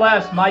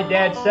nonetheless, my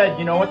dad said,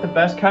 you know what the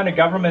best kind of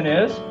government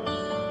is?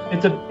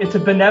 It's a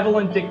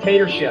benevolent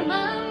dictatorship.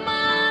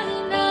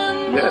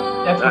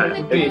 Yeah, that's what it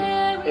would be. In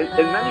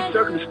many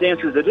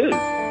circumstances, it is.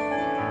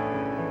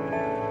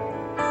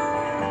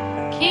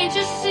 Can't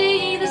you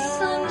see the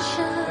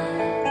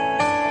sunshine?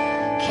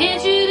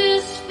 Can't you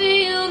just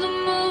feel the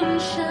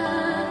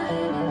moonshine?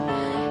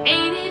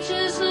 Ain't it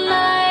just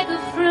like a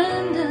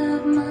friend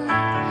of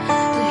mine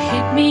to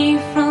hit me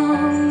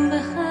from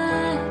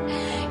behind?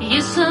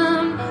 Yes,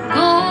 I'm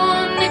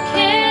going to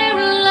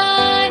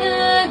Carolina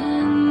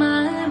in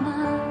my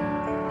mind.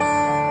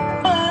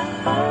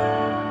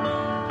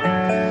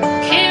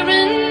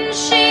 Karen,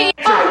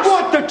 I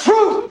want the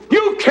truth!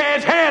 You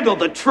can't handle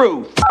the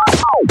truth!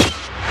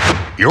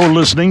 You're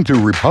listening to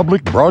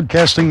Republic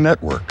Broadcasting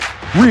Network.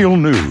 Real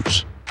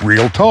news,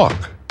 real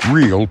talk,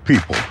 real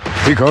people.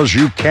 Because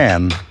you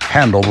can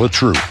handle the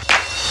truth.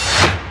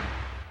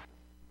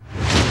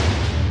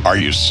 Are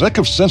you sick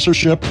of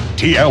censorship?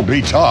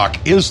 TLB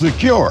Talk is the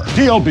cure.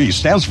 TLB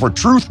stands for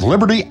Truth,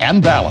 Liberty,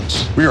 and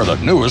Balance. We are the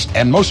newest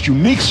and most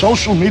unique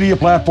social media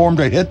platform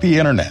to hit the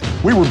internet.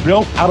 We were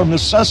built out of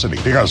necessity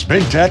because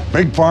Big Tech,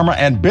 Big Pharma,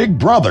 and Big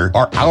Brother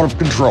are out of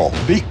control.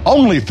 The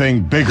only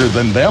thing bigger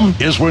than them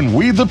is when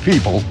we, the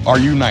people, are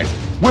united.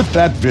 With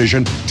that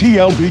vision,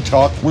 TLB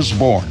Talk was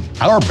born.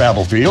 Our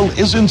battlefield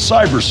is in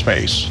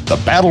cyberspace. The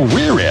battle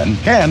we're in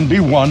can be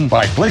won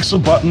by clicks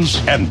of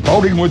buttons and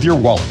voting with your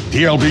wallet.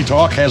 TLB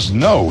Talk has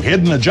no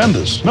hidden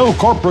agendas, no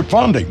corporate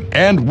funding,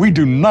 and we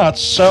do not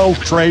sell,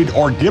 trade,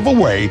 or give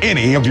away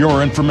any of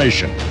your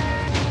information.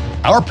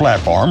 Our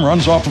platform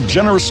runs off of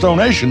generous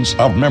donations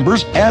of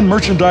members and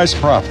merchandise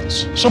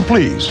profits. So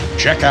please,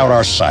 check out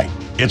our site.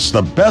 It's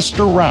the best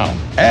around.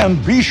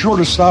 And be sure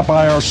to stop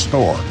by our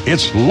store.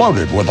 It's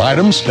loaded with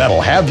items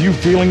that'll have you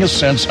feeling a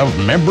sense of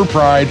member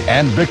pride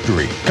and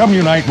victory. Come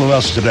unite with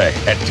us today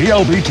at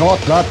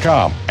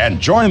TLBTalk.com and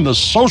join the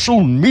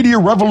social media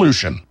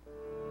revolution.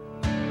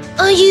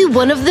 Are you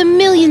one of the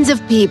millions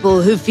of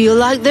people who feel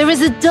like there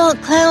is a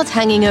dark cloud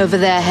hanging over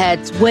their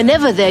heads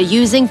whenever they're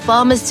using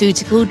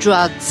pharmaceutical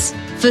drugs?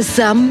 For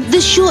some,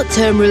 the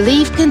short-term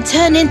relief can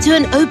turn into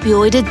an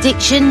opioid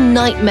addiction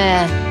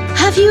nightmare.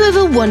 Have you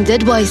ever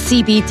wondered why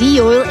CBD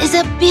oil is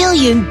a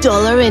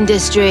billion-dollar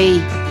industry?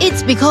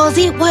 It's because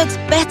it works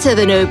better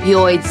than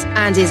opioids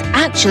and is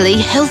actually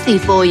healthy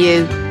for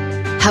you.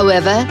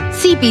 However,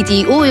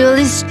 CBD oil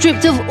is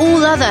stripped of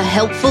all other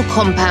helpful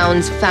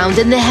compounds found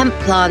in the hemp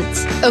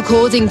plant.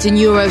 According to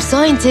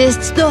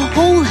neuroscientists, the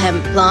whole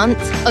hemp plant,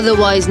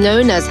 otherwise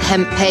known as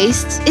hemp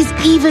paste, is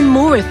even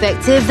more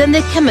effective than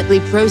the chemically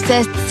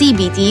processed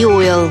CBD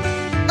oil.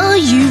 Are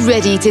you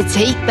ready to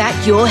take back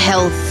your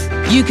health?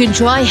 You can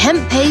try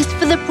hemp paste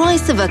for the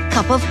price of a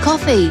cup of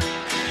coffee.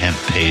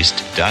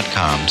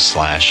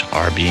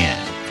 Hemppaste.com/RBN.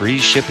 Free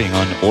shipping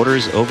on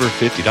orders over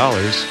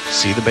 $50.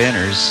 See the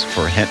banners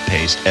for hemp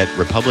paste at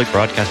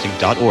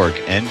republicbroadcasting.org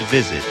and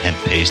visit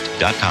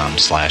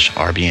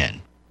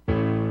hemppaste.com/RBN.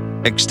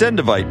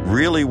 Extendivite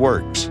really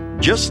works.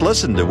 Just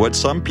listen to what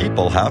some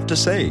people have to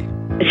say.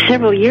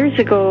 Several years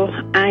ago,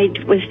 I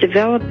was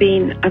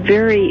developing a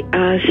very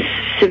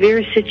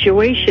severe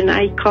situation.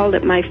 I called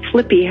it my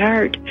flippy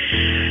heart.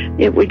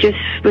 It was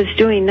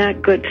doing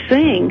not good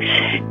things,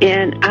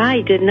 and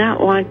I did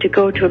not want to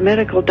go to a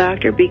medical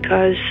doctor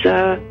because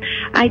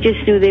I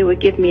just knew they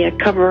would give me a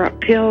cover-up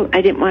pill.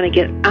 I didn't want to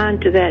get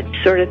onto that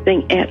sort of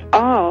thing at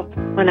all.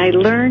 When I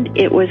learned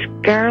it was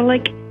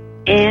garlic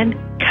and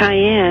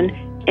cayenne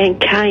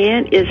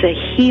is a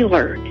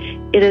healer.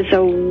 It is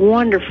a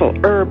wonderful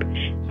herb.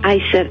 I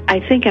said,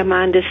 I think I'm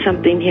onto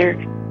something here.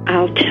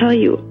 I'll tell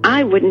you,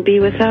 I wouldn't be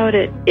without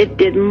it. It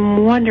did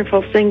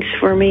wonderful things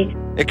for me.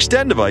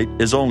 Extendivite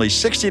is only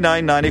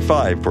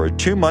 $69.95 for a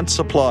 2-month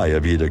supply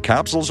of either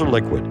capsules or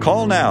liquid.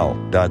 Call now.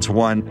 That's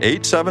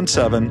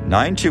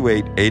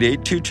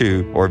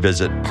 1-877-928-8822 or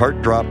visit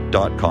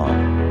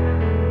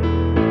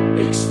heartdrop.com.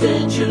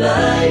 Extend your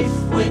life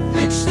with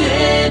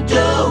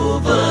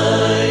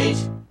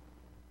Extendovite.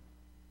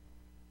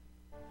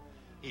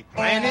 He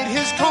planted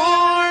his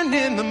corn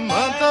in the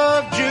month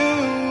of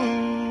June.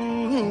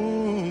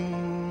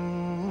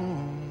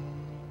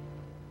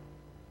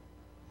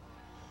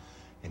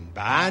 And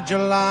by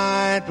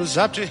July it was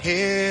up to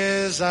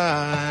his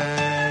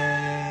eyes.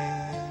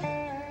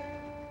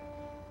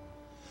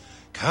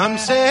 Come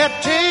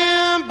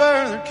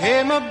September there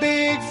came a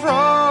big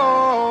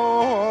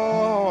frost.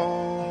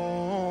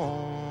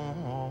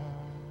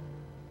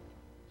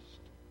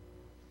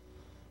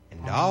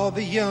 And all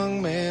the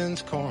young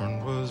man's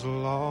corn was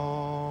lost.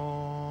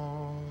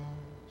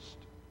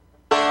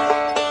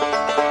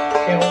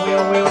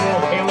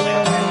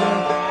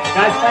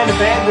 Guys playing the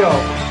banjo.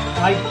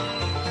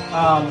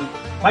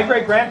 My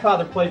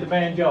great-grandfather played the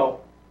banjo.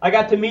 I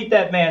got to meet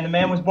that man. The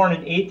man was born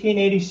in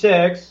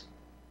 1886,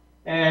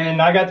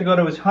 and I got to go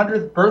to his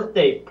 100th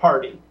birthday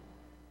party.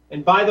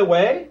 And by the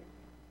way,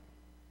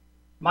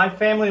 my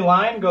family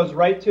line goes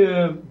right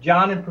to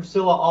John and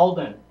Priscilla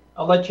Alden.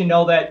 I'll let you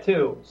know that,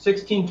 too.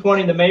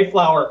 1620 the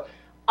Mayflower.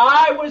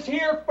 I was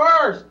here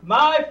first.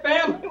 My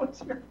family was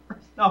here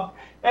first. No.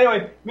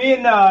 Anyway, me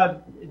and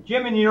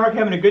Jim in New York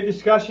having a good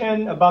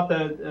discussion about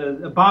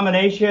the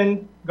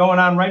abomination going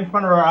on right in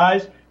front of our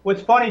eyes.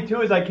 What's funny,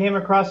 too, is I came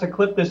across a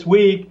clip this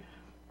week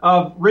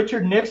of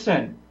Richard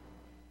Nixon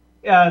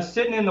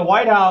sitting in the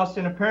White House,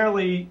 and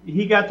apparently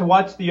he got to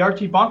watch the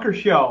Archie Bunker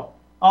show,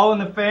 All in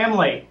the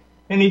Family,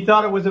 and he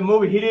thought it was a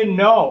movie. He didn't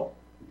know.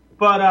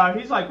 But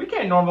he's like, we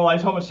can't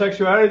normalize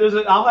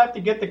homosexuality. I'll have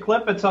to get the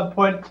clip at some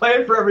point and play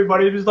it for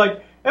everybody. He was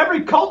like,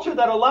 every culture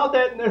that allowed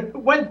that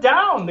went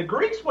down. The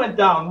Greeks went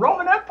down.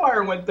 Roman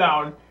Empire went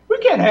down. We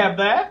can't have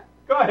that.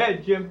 Go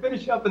ahead, Jim.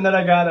 Finish up, and then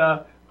I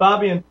got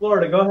Bobby in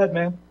Florida. Go ahead,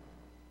 man.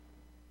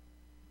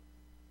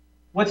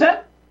 What's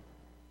that?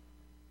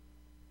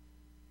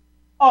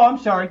 Oh, I'm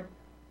sorry.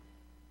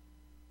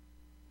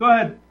 Go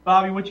ahead,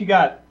 Bobby. What you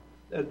got?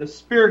 The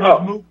spirit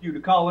has moved you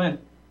to call in.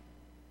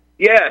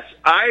 Yes,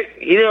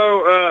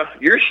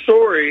 your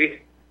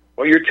story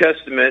or your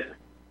testament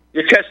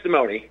Your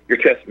testimony.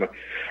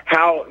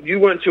 How you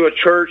went to a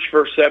church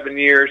for 7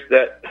 years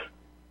that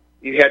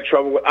you had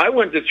trouble with. I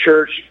went to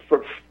church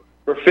for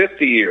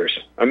 50 years.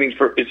 I mean,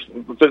 for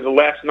the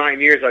last 9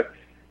 years.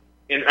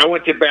 I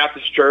went to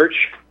Baptist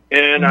church,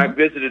 and I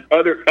visited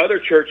other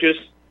churches.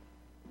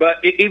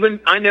 But even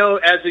I know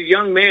as a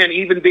young man,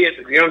 even being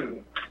a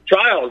young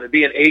child,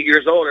 being 8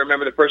 years old, I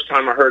remember the first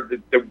time I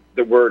heard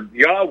the word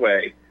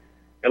Yahweh,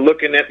 and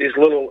looking at these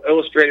little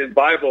illustrated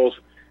Bibles.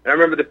 And I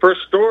remember the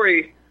first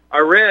story I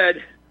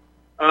read,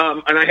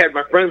 and I had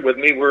my friend with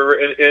me. We were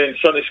in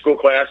Sunday school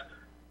class,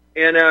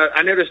 and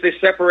I noticed they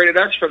separated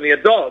us from the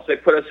adults. They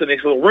put us in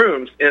these little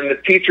rooms, and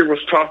the teacher was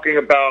talking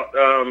about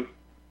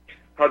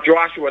how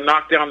Joshua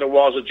knocked down the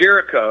walls of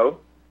Jericho,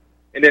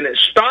 and then it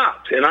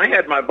stopped. And I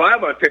had my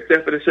Bible, I picked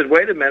up, and it said,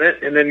 wait a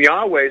minute. And then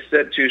Yahweh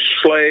said to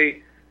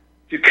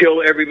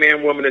kill every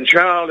man, woman, and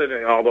child,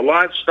 and all the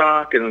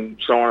livestock, and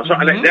so on and so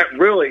on. And that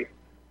really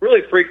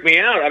freaked me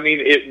out. I mean,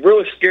 it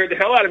really scared the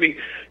hell out of me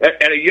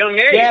at a young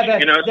age. Yeah,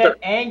 that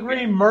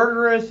angry,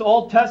 murderous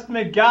Old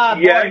Testament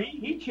God, boy,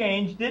 he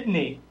changed, didn't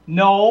he?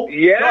 No.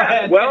 Yeah, Go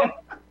ahead.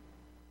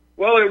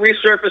 Well, it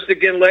resurfaced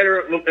again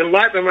later in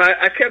life. I mean,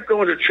 I kept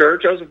going to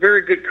church. I was a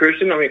very good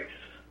Christian. I mean,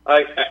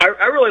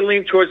 I really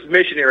lean towards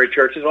missionary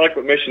churches. I like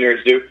what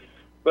missionaries do.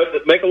 But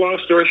to make a long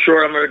story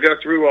short, I'm going to go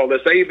through all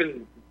this. I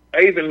even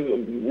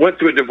went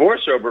through a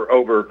divorce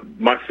over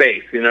my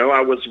faith. You know,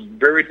 I was a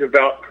very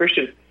devout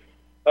Christian.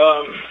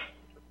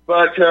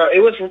 But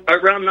it was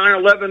around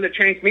 9/11 that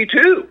changed me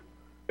too.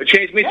 It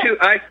changed me too.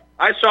 I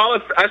saw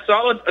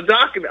a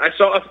document. I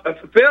saw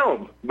a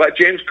film by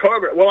James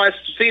Corbett. Well, I've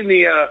seen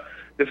the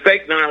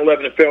fake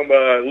 9/11 film,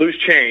 Loose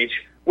Change,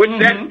 which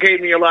that gave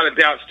me a lot of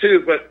doubts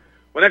too. But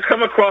when I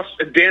come across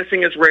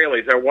Dancing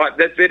Israelis,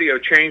 that video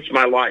changed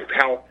my life.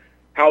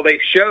 How they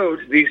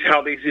showed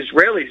how these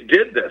Israelis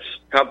did this,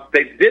 how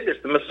they did this,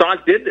 the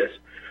Mossad did this.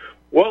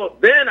 Well,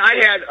 then I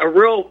had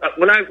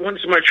when I went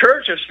to my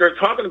church and started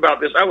talking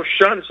about this, I was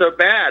shunned so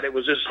bad. It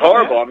was just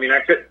horrible. I mean,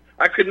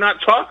 I could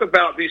not talk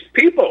about these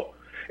people.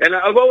 And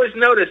I've always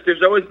noticed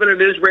there's always been an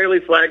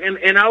Israeli flag,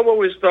 and I've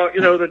always thought,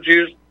 the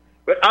Jews.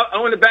 But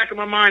in the back of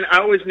my mind, I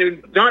always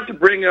knew not to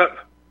bring up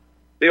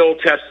the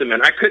Old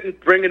Testament. I couldn't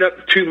bring it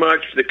up too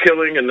much, the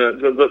killing and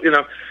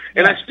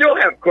and I still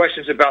have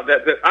questions about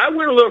that. But I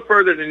went a little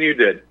further than you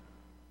did.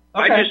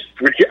 Okay.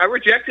 I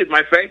rejected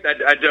my faith.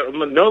 I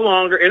don't no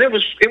longer, and it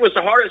was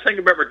the hardest thing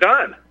I've ever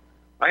done.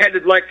 I had to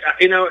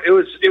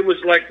it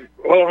was like,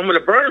 well, I'm going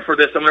to burn for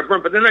this. I'm going to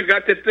burn. But then I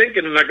got to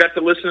thinking, and I got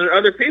to listen to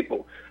other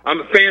people.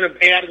 I'm a fan of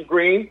Adam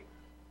Green.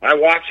 I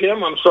watch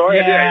him. I'm sorry.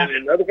 Yeah.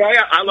 Another guy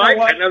I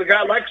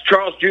like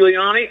Charles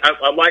Giuliani.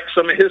 I like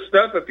some of his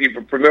stuff. If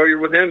you're familiar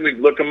with him, we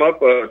look him up.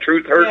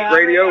 Truth Hurts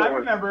Radio. I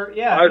remember.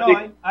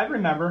 Yeah, I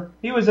remember.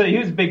 He was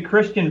a big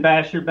Christian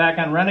basher back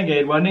on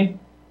Renegade, wasn't he?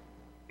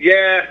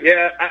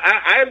 Yeah.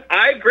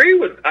 I agree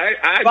with.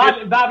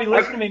 Bobby,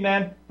 listen to me,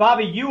 man.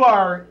 Bobby,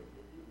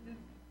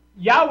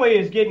 Yahweh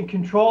is getting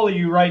control of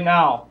you right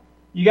now.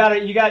 You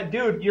got,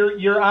 dude.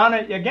 You're on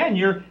it again.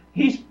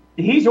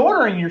 He's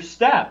ordering your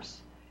steps.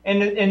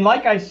 And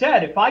like I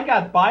said, if I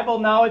got Bible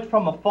knowledge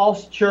from a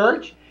false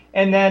church,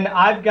 and then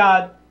I've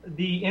got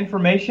the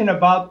information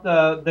about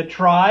the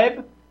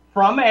tribe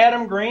from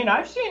Adam Green,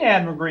 I've seen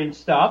Adam Green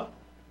stuff,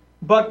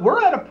 but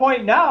we're at a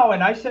point now,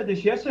 and I said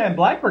this yesterday on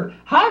Blackbird,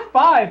 high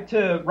five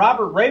to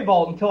Robert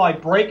Raybould until I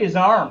break his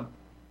arm.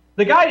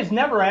 The guy has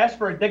never asked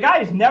for it. The guy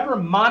has never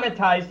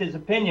monetized his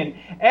opinion.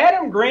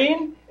 Adam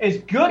Green, as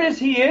good as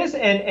he is,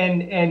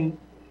 and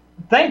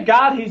thank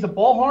God he's a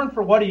bullhorn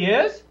for what he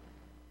is,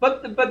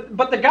 but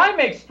the guy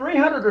makes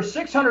 $300 or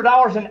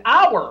 $600 an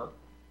hour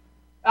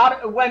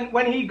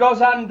when he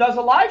goes out and does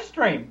a live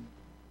stream.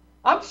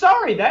 I'm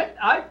sorry,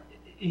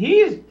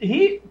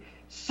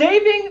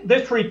 saving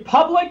this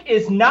republic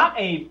is not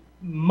a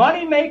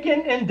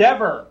money-making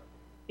endeavor.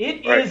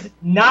 It is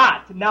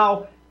not.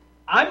 Now,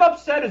 I'm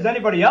upset as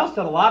anybody else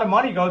that a lot of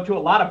money goes to a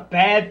lot of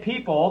bad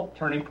people.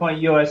 Turning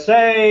Point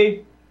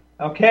USA,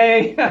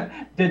 okay,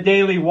 the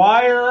Daily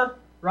Wire,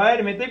 right?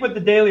 I mean, think what the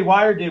Daily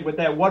Wire did with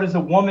that "What is a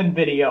Woman"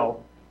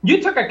 video.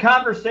 You took a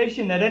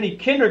conversation that any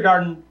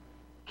kindergarten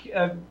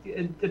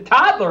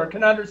toddler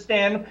can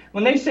understand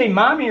when they say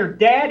mommy or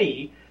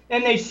daddy,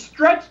 and they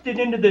stretched it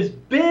into this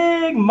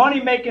big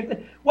money-making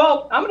thing.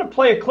 Well, I'm going to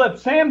play a clip.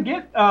 Sam,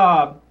 get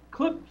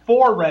clip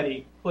 4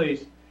 ready,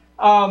 please.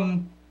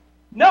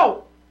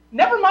 No,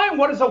 never mind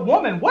what is a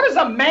woman. What is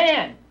a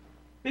man?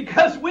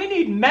 Because we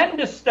need men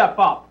to step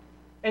up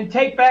and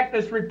take back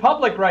this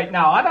republic right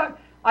now.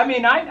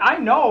 I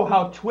know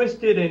how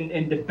twisted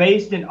and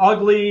debased and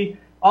ugly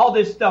all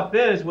this stuff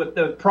is with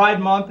the Pride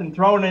Month and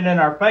throwing it in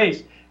our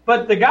face.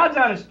 But the God's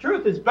honest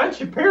truth is Ben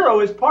Shapiro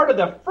is part of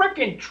the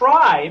frickin'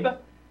 tribe,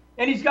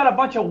 and he's got a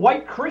bunch of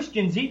white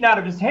Christians eating out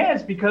of his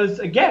hands because,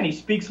 again, he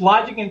speaks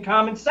logic and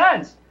common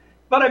sense.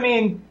 But, I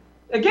mean,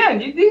 again,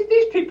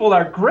 these people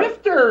are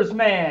grifters,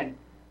 man.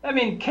 I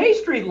mean, K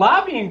Street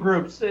lobbying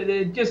groups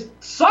just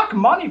suck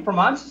money from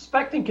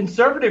unsuspecting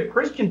conservative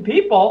Christian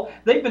people.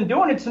 They've been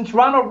doing it since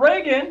Ronald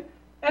Reagan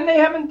and they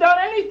haven't done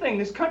anything.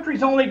 This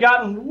country's only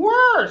gotten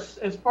worse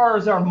as far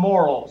as our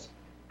morals.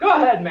 Go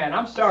ahead, man.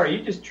 I'm sorry.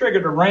 You just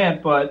triggered a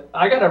rant, but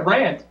I got a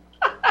rant.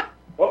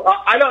 Well,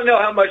 I don't know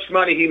how much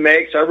money he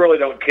makes. I really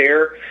don't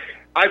care.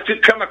 I've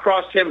come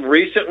across him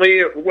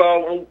recently,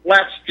 well,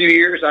 last few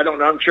years. I don't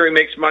know. I'm sure he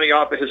makes money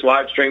off of his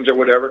live streams or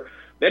whatever.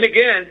 Then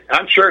again,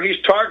 I'm sure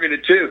he's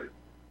targeted too.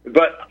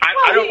 But I'm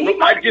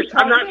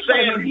not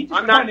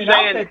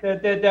saying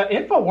that the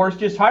InfoWars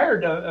just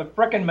hired a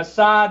frickin'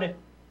 Mossad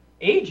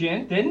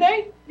agent, didn't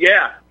they?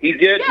 Yeah, he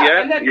did.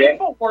 Yeah, and then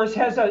InfoWars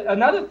has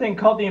another thing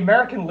called the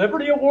American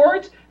Liberty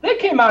Awards. They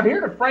came out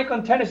here to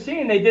Franklin,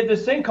 Tennessee, and they did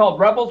this thing called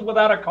Rebels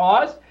Without a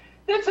Cause.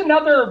 That's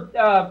another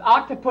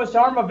octopus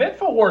arm of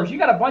InfoWars. You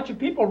got a bunch of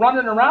people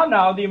running around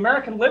now, the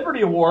American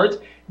Liberty Awards,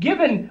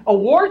 giving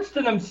awards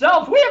to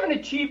themselves. We haven't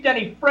achieved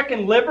any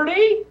frickin'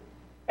 liberty.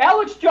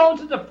 Alex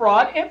Jones is a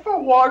fraud.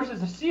 InfoWars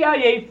is a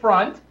CIA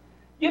front.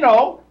 You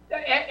know,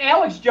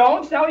 Alex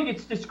Jones, now he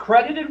gets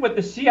discredited with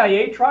the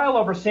CIA trial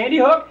over Sandy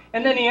Hook,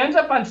 and then he ends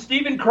up on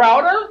Steven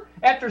Crowder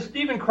after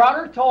Steven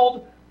Crowder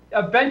told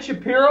Ben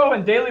Shapiro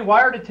and Daily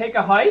Wire to take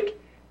a hike.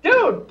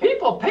 Dude,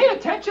 people, pay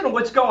attention to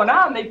what's going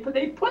on. They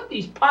put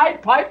these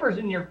Pied Pipers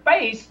in your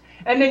face,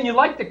 and then you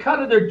like the cut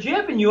of their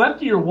jib, and you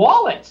empty your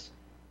wallets.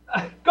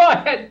 Go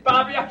ahead,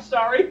 Bobby. I'm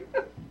sorry.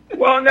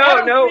 Well, no.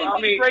 I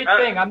mean, great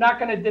thing. I'm not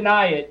going to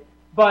deny it,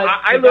 but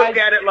I look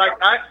at it like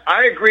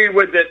I agree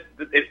with that.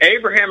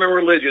 Abraham and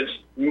religions,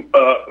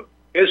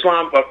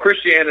 Islam,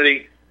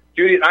 Christianity,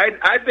 Judaism.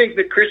 I think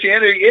that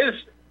Christianity is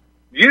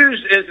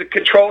used as a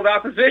controlled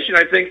opposition.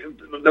 I think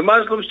the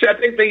Muslims, I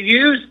think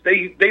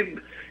they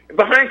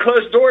behind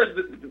closed doors.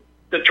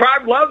 The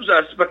tribe loves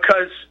us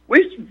because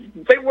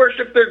they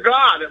worship their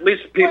God. At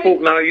least people.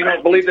 Now you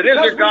don't believe it is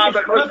their God,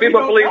 but most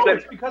people believe that.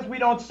 It's because we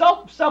don't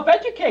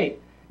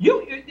self-educate.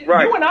 You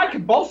and I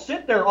could both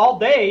sit there all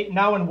day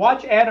now and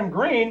watch Adam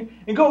Green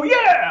and go,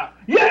 yeah.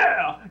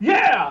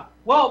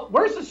 Well,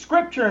 where's the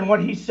scripture and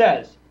what he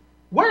says?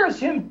 Where is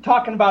him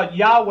talking about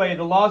Yahweh,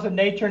 the laws of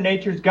nature,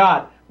 nature's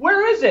God?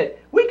 Where is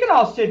it? We can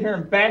all sit here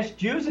and bash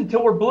Jews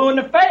until we're blue in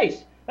the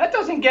face. That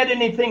doesn't get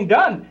anything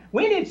done.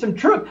 We need some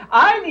truth.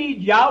 I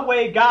need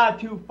Yahweh God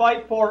to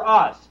fight for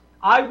us.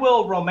 I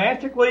will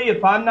romantically,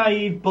 if I'm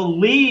naive,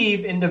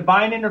 believe in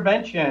divine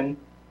intervention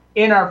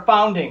in our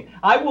founding.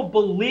 I will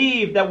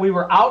believe that we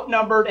were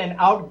outnumbered and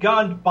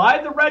outgunned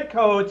by the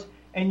redcoats,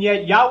 and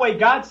yet Yahweh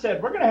God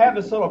said, we're going to have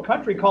this little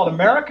country called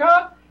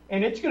America,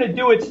 and it's going to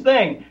do its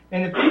thing.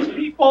 And if these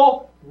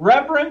people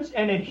reverence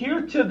and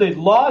adhere to the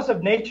laws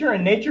of nature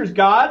and nature's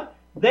God,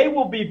 they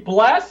will be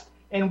blessed,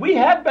 and we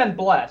have been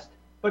blessed.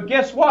 But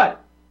guess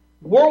what?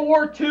 World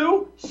War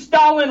II,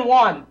 Stalin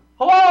won.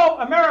 Hello,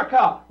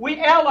 America. We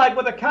allied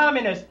with the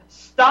communists.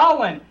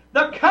 Stalin,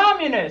 the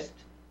communist,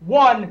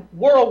 won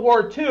World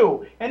War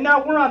II. And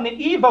now we're on the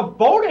eve of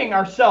voting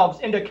ourselves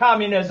into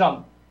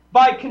communism.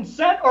 By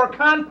consent or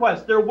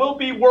conquest, there will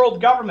be world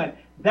government.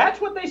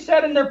 That's what they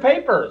said in their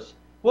papers.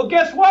 Well,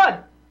 guess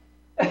what?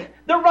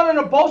 They're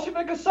running a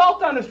Bolshevik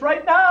assault on us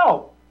right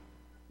now.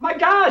 My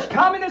gosh,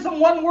 communism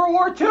won World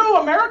War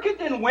II. America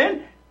didn't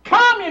win.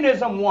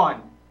 Communism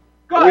won.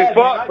 We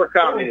fought for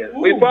communism.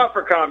 We fought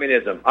for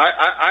communism.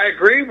 I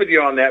agree with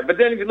you on that. But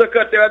then if you look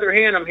at the other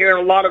hand, I'm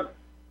hearing a lot of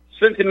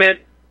sentiment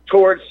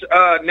towards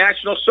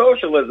National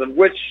Socialism,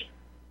 which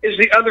is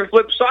the other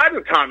flip side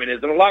of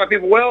communism. A lot of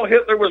people, well,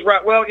 Hitler was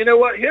right. Well, you know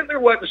what? Hitler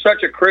wasn't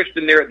such a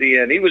Christian there at the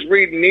end. He was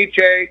reading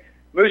Nietzsche.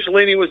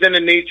 Mussolini was into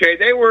Nietzsche.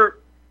 They were,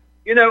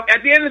 you know,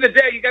 at the end of the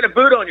day, you got a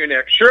boot on your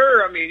neck.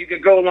 Sure, I mean, you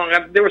could go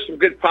along. There were some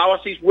good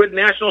policies with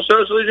National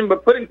Socialism,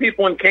 but putting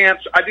people in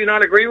camps, I do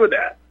not agree with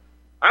that.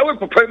 I would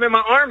put them in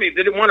my army if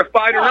they didn't want to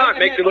fight or not.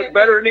 Makes it look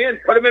better in the end.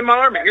 Put them in my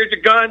army. Here's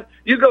your gun.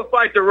 You go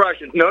fight the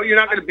Russians. No, you're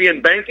not going to be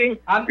in banking.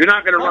 You're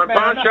not going to run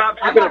pawn shops.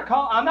 I'm not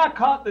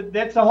caught.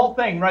 That's the whole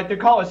thing, right? They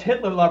call us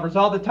Hitler lovers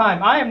all the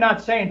time. I am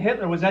not saying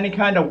Hitler was any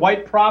kind of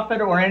white prophet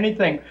or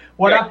anything.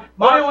 My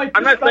only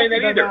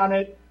perspective on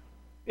it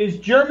is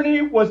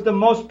Germany was the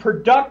most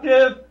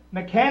productive,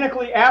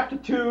 mechanically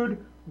aptitude,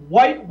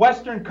 white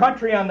Western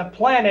country on the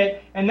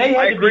planet, and they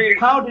had to be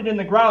pounded in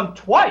the ground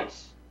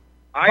twice.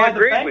 By the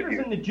bankers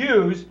and the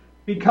Jews,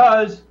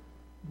 because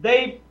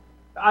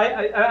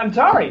I'm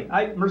sorry,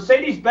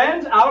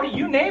 Mercedes-Benz, Audi,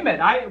 you name it.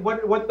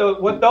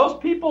 What those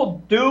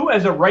people do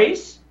as a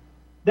race,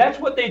 that's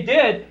what they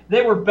did.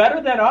 They were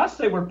better than us.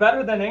 They were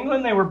better than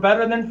England. They were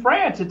better than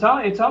France.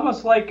 It's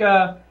almost like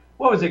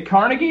what was it,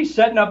 Carnegie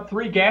setting up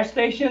 3 gas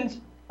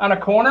stations on a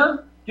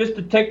corner just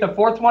to take the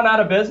 4th one out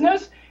of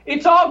business.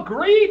 It's all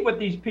greed with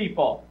these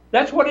people.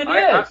 That's what it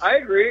is. I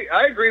agree.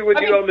 I agree with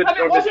you on the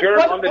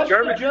German.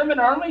 The German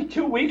army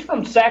 2 weeks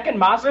from sacking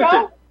Moscow?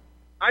 Listen,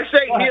 I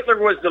say Hitler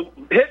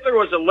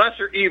was a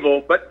lesser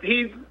evil, but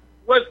he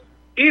was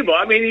evil.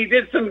 I mean, he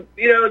did some.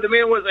 You know, the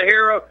man was a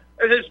hero.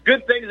 There's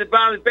good things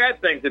about him, and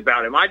bad things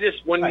about him.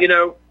 You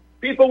know,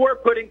 people were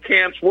put in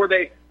camps where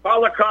they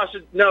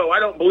holocausted. No, I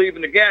don't believe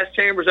in the gas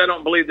chambers. I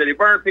don't believe that he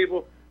burned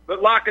people,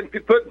 but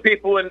putting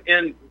people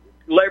in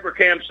labor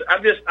camps.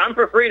 I'm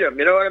for freedom.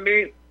 You know what I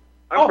mean?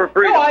 I'm for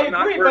freedom. No, I I'm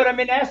not agree, for- but I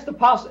mean, ask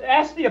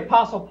the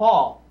Apostle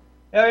Paul.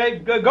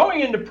 Going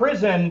into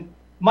prison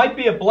might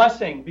be a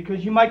blessing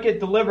because you might get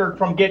delivered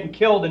from getting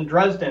killed in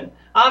Dresden.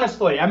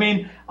 Honestly, I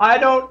mean,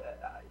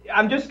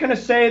 I'm just going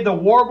to say the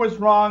war was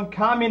wrong.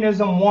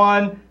 Communism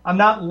won. I'm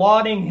not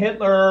lauding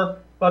Hitler,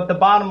 but the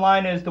bottom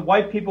line is the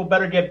white people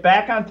better get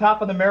back on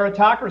top of the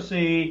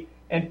meritocracy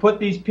and put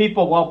these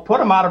people, put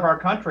them out of our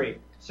country.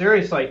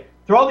 Seriously,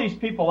 throw these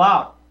people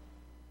out.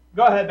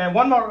 Go ahead, man.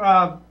 One more.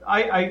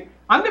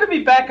 I'm going to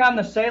be back on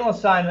the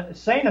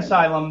Sane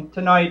Asylum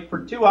tonight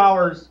for 2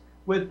 hours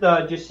with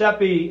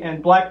Giuseppe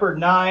and Blackbird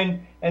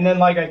 9. And then,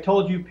 like I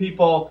told you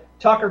people,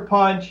 Tucker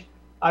Punch.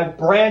 I've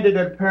branded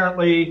it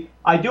apparently.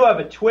 I do have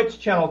a Twitch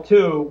channel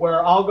too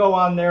where I'll go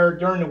on there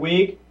during the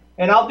week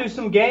and I'll do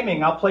some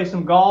gaming. I'll play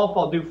some golf.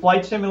 I'll do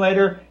Flight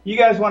Simulator. You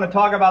guys want to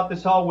talk about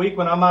this all week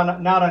when I'm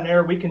not on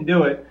air, we can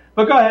do it.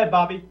 But go ahead,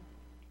 Bobby.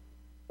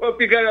 Well, if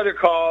you got other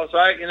calls,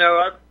 I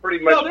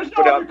pretty much there's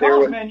put no out other there.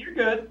 calls, man. You're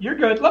good. You're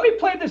good. Let me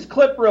play this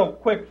clip real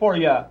quick for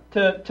you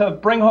to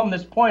bring home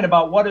this point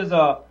about what is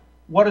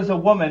a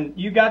woman.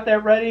 You got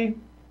that ready?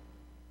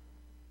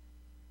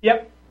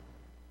 Yep.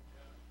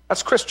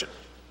 That's Christian.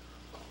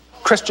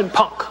 Christian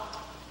punk.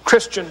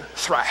 Christian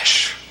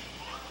thrash.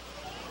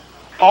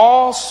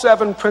 All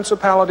 7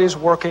 principalities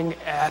working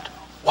at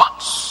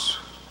once.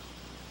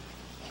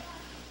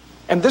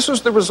 And this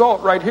is the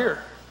result right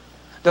here.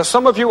 Now,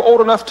 some of you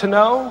old enough to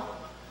know,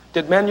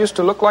 did men used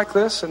to look like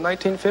this in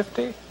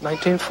 1950,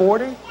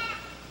 1940?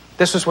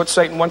 This is what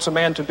Satan wants a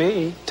man to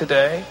be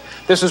today.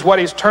 This is what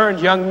he's turned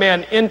young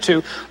men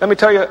into. Let me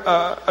tell you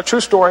a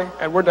true story,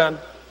 and we're done.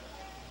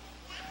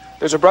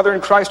 There's a brother in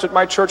Christ at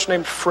my church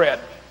named Fred,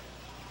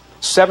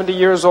 70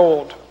 years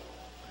old.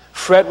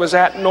 Fred was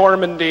at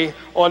Normandy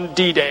on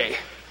D-Day.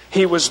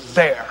 He was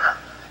there.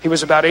 He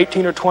was about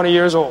 18 or 20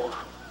 years old.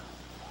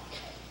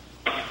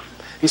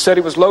 He said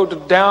he was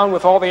loaded down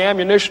with all the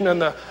ammunition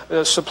and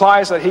the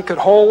supplies that he could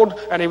hold,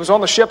 and he was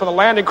on the ship, and the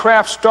landing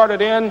craft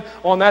started in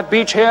on that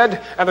beachhead,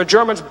 and the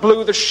Germans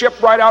blew the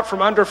ship right out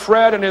from under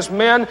Fred and his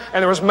men,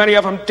 and there was many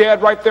of them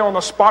dead right there on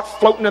the spot,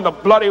 floating in the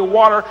bloody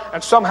water,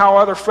 and somehow or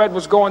other Fred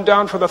was going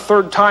down for the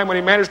 3rd time when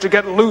he managed to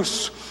get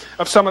loose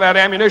of some of that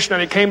ammunition,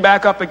 and he came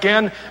back up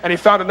again, and he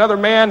found another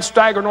man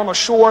staggering on the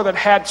shore that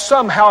had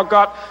somehow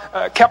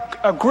kept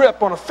a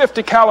grip on a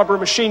 50 caliber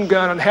machine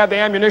gun and had the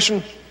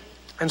ammunition.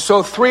 And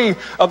so 3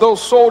 of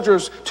those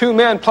soldiers, 2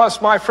 men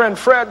plus my friend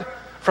Fred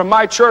from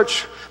my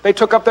church, they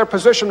took up their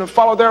position and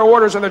followed their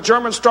orders, and the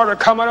Germans started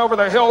coming over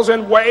the hills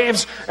in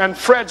waves, and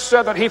Fred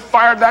said that he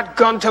fired that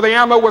gun till the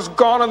ammo was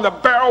gone and the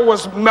barrel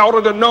was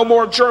melted and no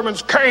more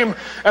Germans came,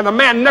 and the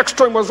man next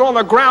to him was on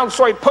the ground,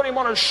 so he put him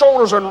on his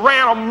shoulders and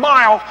ran a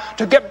mile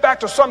to get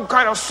back to some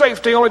kind of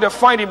safety, only to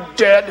find him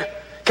dead,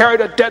 carried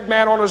a dead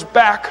man on his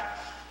back.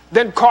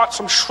 Then caught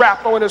some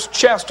shrapnel in his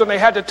chest, and they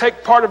had to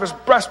take part of his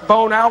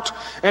breastbone out,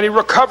 and he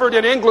recovered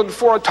in England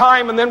for a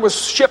time and then was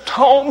shipped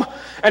home,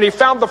 and he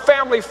found the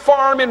family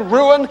farm in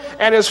ruin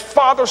and his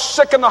father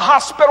sick in the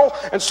hospital,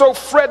 and so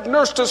Fred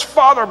nursed his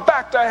father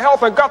back to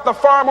health and got the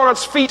farm on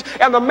its feet,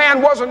 and the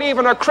man wasn't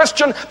even a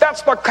Christian.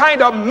 That's the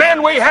kind of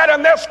men we had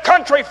in this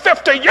country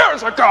 50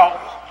 years ago.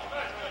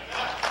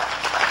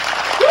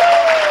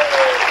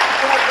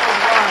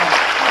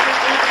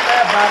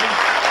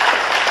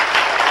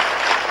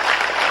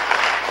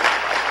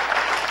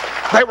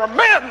 They were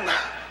men.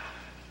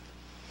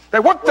 They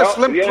want this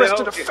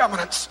limp-wristed,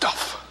 effeminate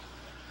stuff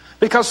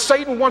because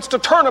Satan wants to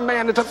turn a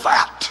man into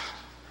that,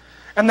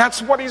 and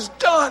that's what he's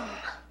done.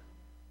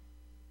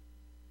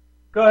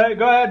 Go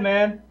ahead,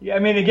 man. I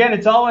mean, again,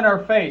 it's all in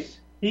our face.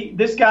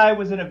 This guy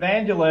was an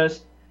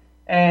evangelist,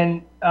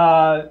 and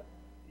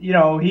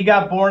he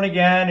got born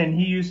again, and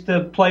he used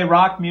to play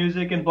rock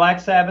music and Black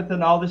Sabbath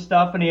and all this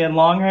stuff, and he had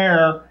long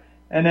hair,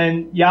 and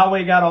then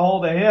Yahweh got a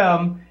hold of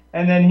him,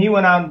 and then he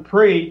went out and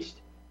preached.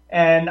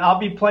 And I'll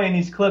be playing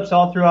these clips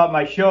all throughout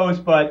my shows,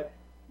 but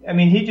I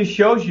mean, he just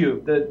shows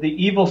you the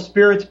evil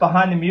spirits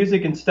behind the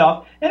music and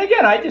stuff. And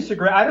again, I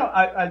disagree.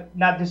 I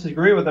not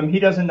disagree with him. He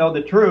doesn't know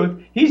the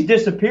truth. He's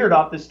disappeared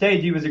off the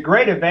stage. He was a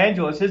great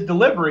evangelist. His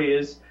delivery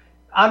is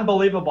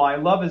unbelievable. I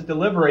love his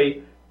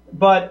delivery,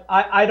 but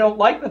I don't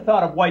like the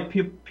thought of white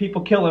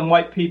people killing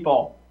white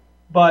people.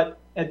 But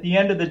at the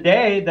end of the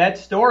day, that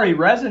story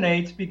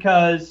resonates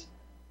because,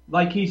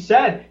 like he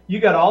said,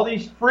 you got all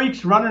these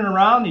freaks running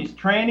around, these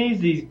trannies,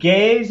 these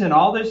gays, and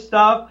all this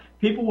stuff.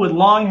 People with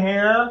long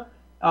hair,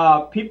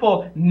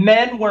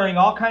 men wearing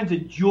all kinds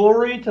of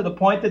jewelry to the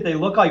point that they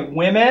look like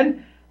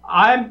women.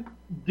 I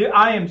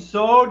am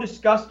so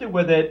disgusted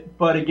with it.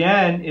 But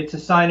again, it's a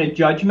sign of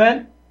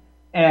judgment.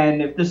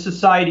 And if this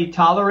society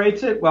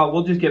tolerates it, well,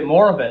 we'll just get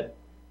more of it.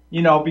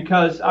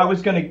 Because I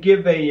was going to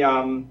give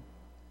a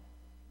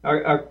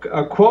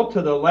quote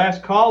to the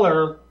last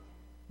caller.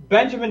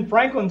 Benjamin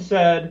Franklin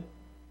said,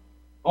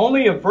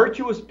 "Only a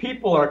virtuous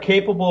people are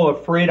capable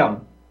of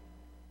freedom."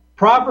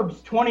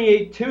 Proverbs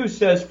 28:2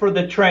 says, "For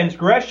the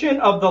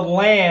transgression of the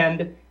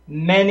land,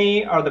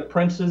 many are the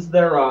princes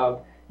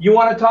thereof." You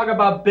want to talk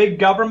about big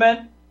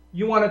government?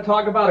 You want to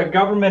talk about a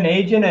government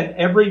agent at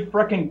every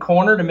frickin'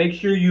 corner to make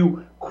sure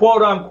you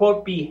quote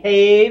unquote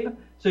behave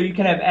so you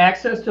can have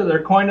access to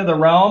their coin of the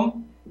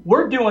realm?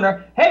 We're doing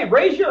our, hey,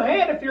 raise your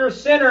hand if you're a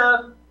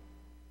sinner.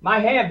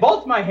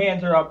 Both my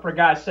hands are up, for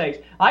God's sakes.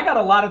 I got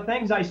a lot of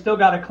things I still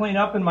got to clean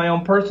up in my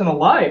own personal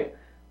life.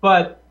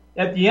 But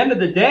at the end of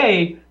the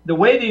day, the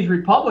way these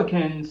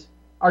Republicans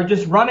are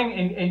just running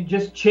and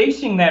just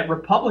chasing that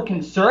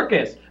Republican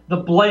circus, the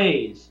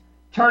Blaze,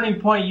 Turning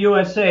Point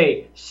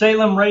USA,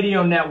 Salem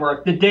Radio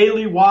Network, the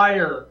Daily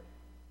Wire.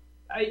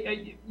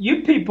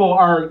 You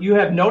people you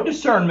have no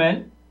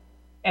discernment.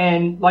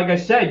 And like I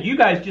said, you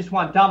guys just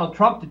want Donald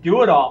Trump to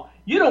do it all.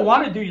 You don't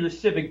want to do your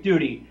civic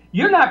duty.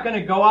 You're not going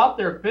to go out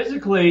there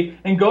physically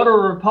and go to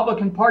a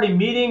Republican Party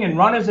meeting and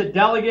run as a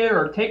delegate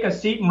or take a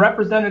seat in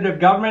representative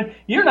government.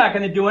 You're not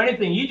going to do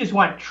anything. You just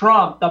want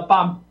Trump, the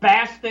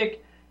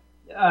bombastic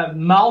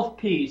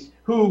mouthpiece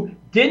who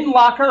didn't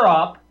lock her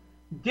up,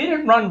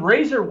 didn't run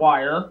razor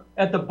wire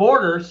at the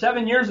border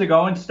 7 years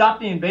ago and stop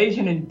the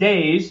invasion in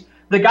days.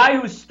 The guy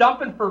who's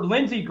stumping for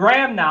Lindsey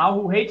Graham now,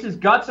 who hates his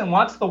guts and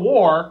wants the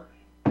war.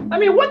 I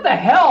mean, what the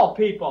hell,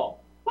 people?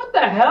 What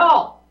the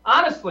hell?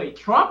 Honestly,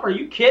 Trump, are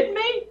you kidding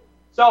me?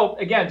 So,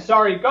 again,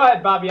 sorry. Go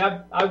ahead, Bobby.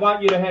 I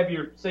want you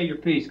to say your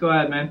piece. Go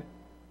ahead, man.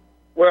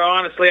 Well,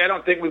 honestly, I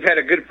don't think we've had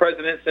a good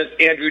president since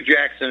Andrew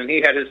Jackson, and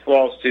he had his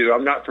flaws, too.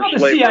 I'm not for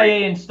slavery. The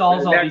CIA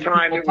installs all these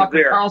time people.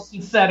 Tucker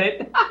Carlson said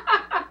it.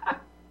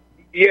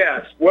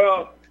 Yes.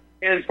 Well,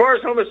 and as far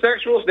as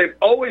homosexuals, they've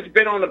always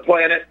been on the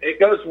planet. It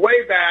goes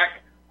way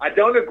back. I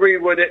don't agree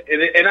with it,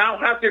 and I'll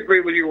have to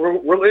agree with you.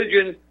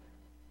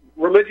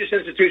 Religious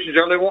institutions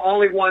are the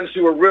only ones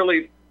who are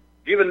really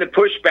giving the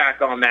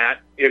pushback on that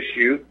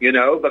issue,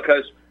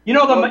 because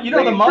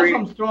the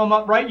Muslims throw them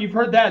up, right? You've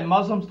heard that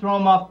Muslims throw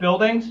them off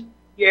buildings.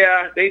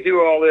 Yeah, they do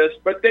all this,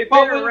 but they've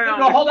been around.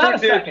 No, hold on a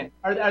second.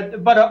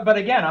 But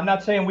again, I'm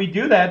not saying we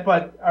do that,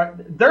 but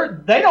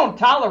they don't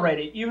tolerate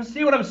it. You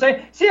see what I'm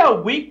saying? See how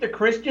weak the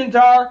Christians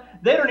are?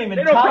 They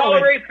don't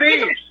tolerate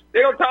thieves. They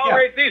don't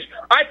tolerate thieves.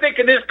 I think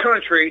in this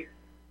country,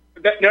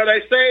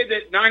 they say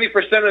that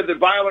 90% of the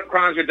violent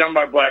crimes are done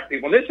by black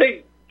people. And this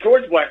ain't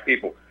towards black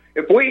people.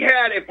 If we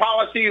had a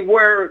policy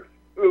where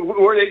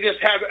they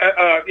just have,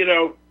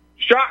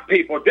 shot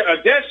people, a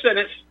death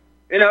sentence,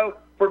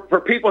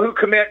 for people who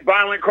commit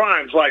violent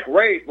crimes like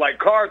rape, like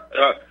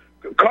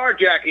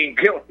carjacking,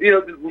 kill,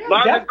 a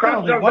lot of the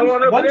crimes are going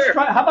over there.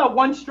 How about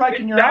one strike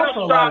and you're out for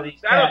a lot of these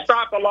That'll cats?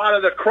 stop a lot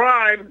of the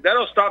crime.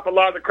 That'll stop a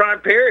lot of the crime,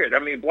 period. I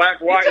mean,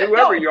 black, white,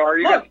 whoever you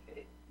are.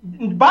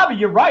 Bobby,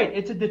 you're right.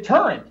 It's a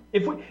deterrent.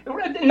 If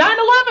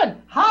 9/11,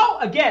 how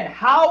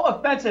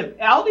offensive?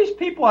 All these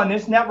people on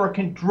this network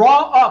can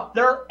draw up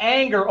their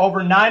anger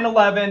over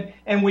 9/11,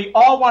 and we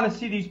all want to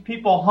see these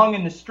people hung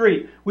in the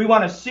street. We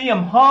want to see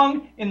them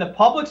hung in the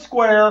public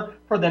square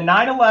for the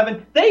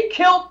 9/11. They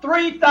killed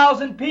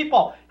 3,000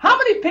 people. How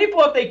many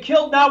people have they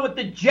killed now with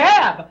the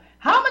jab?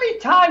 How many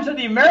times are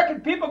the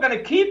American people going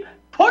to keep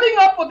putting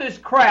up with this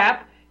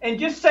crap and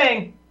just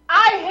saying,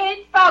 I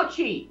hate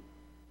Fauci?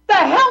 The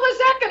hell is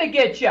that going to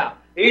get you?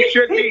 He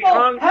should be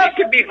hung. He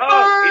should be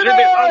hung. He should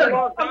be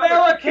hung.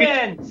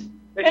 Americans.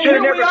 They should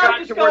have never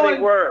gotten to where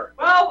they were.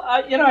 Well,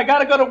 I got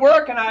to go to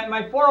work, and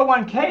my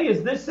 401k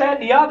is this,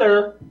 that, and the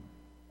other.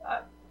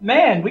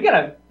 Man,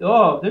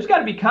 there's got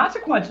to be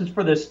consequences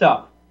for this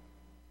stuff.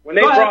 When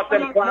they brought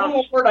them one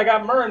more word. I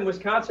got Murr in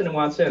Wisconsin who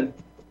wants in.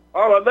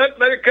 Oh, well,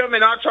 let it come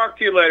in. I'll talk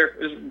to you later.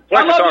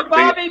 I love you,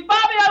 Bobby. Bobby,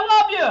 I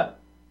love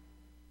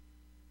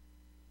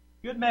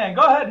you. Good man.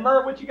 Go ahead,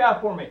 Murr. What you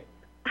got for me?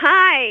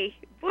 Hi.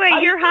 Boy,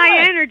 you're high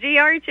energy,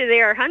 aren't you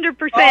there?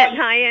 100%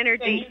 high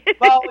energy.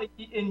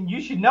 And you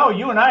should know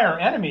you and I are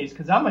enemies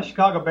because I'm a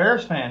Chicago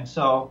Bears fan,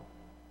 so.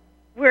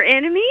 We're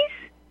enemies?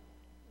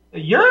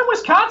 You're in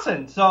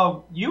Wisconsin,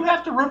 so you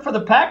have to root for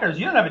the Packers.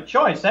 You don't have a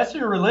choice. That's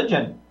your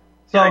religion.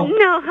 So.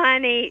 No,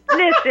 honey.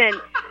 Listen,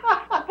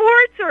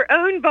 sports are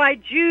owned by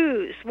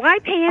Jews. Why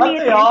pay any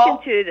attention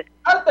to them?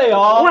 Aren't they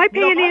all? Why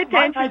pay any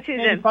attention to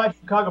them? My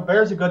Chicago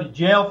Bears would go to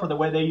jail for the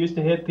way they used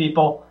to hit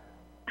people.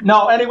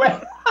 No, anyway,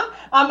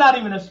 I'm not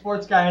even a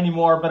sports guy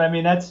anymore, but I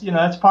mean, that's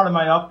part of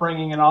my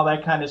upbringing and all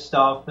that kind of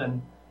stuff.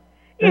 And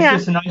it's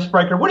just an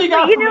icebreaker. What do you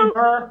got for me,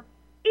 Burr?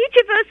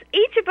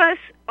 Each of us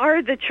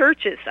are the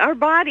churches. Our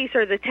bodies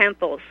are the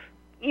temples.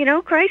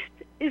 Christ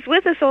is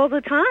with us all the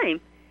time.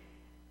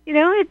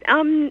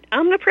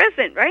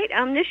 Omnipresent, right?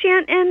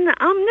 Omniscient and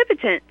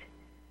omnipotent.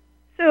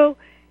 So,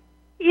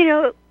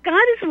 God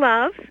is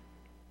love,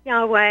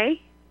 Yahweh,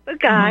 but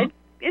God,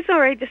 it's all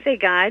right to say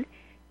God.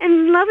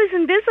 And love is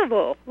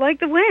invisible, like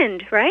the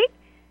wind, right?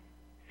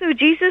 So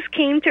Jesus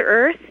came to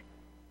earth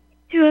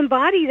to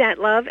embody that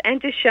love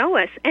and to show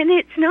us. And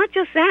it's not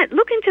just that.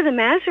 Look into the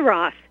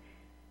Mazzaroth.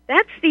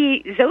 That's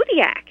the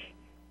zodiac.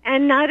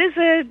 And not as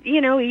a,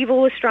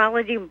 evil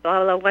astrology,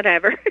 blah, blah,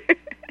 whatever.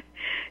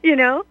 He is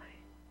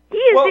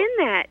in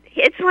that.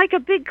 It's like a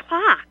big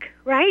clock,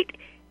 right?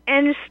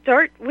 And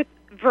start with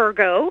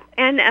Virgo.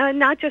 And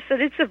not just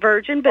that it's a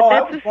virgin, but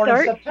that's a start. I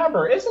was born in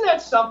September. Isn't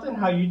that something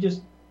how you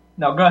just...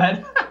 No, go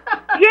ahead.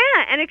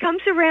 Yeah, and it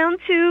comes around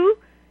to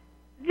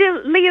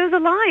Leo the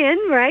lion,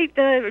 right?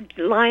 The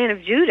Lion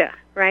of Judah,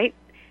 right?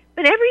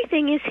 But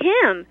everything is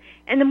him.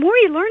 And the more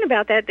you learn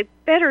about that, the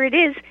better it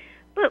is.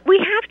 But we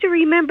have to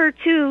remember,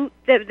 too,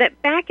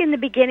 that back in the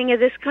beginning of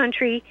this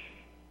country,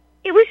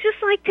 it was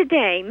just like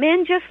today.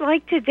 Men just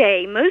like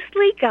today,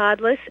 mostly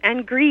godless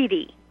and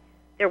greedy.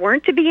 There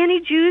weren't to be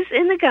any Jews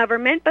in the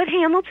government, but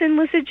Hamilton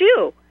was a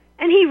Jew.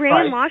 And he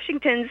ran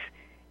Washington's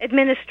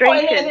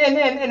administration.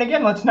 And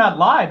again, let's not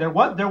lie. There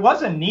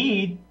was a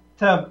need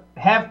to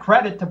have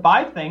credit to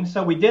buy things,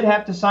 so we did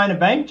have to sign a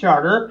bank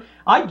charter.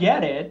 I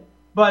get it.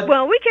 But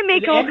well, we can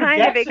make all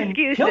kinds of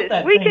excuses.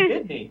 We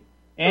can make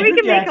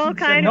all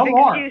kinds of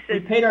excuses. We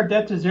paid our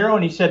debt to zero,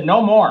 and he said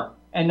no more.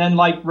 And then,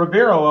 like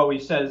Rivero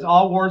always says,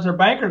 all wars are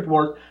bankers'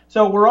 wars.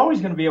 So we're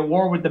always going to be at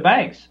war with the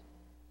banks.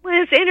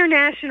 Well, it's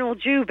international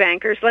Jew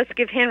bankers. Let's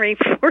give Henry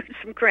Ford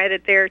some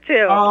credit there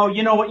too. Oh,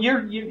 you know what?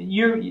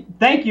 You.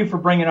 Thank you for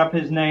bringing up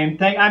his name.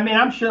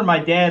 I'm sure my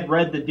dad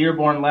read the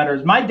Dearborn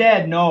letters. My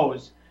dad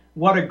knows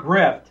what a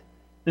grift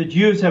the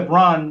Jews have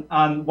run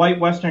on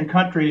white Western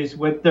countries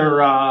with their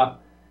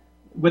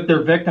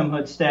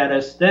victimhood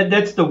status.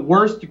 That's the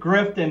worst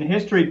grift in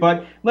history.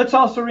 But let's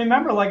also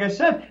remember, like I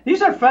said,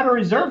 these are Federal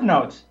Reserve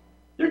notes.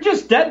 They're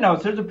just debt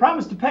notes. There's a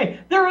promise to pay.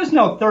 There is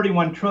no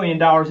 $31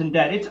 trillion in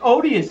debt. It's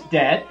odious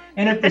debt.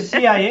 And if the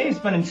CIA has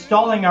been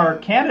installing our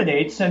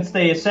candidates since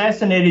they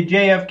assassinated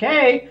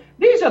JFK,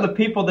 these are the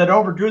people that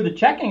overdrew the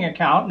checking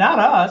account, not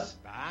us.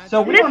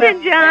 So we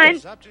Listen, John,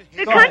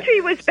 the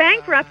country was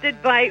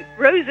bankrupted by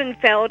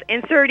Rosenfeld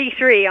in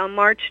 1933 on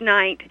March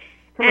 9th.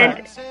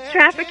 Correct. And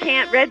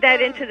Traficant read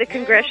that into the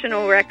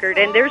congressional record,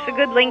 and there's a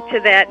good link to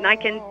that, and I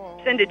can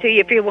send it to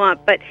you if you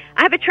want. But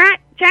I have a chat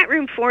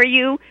room for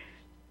you,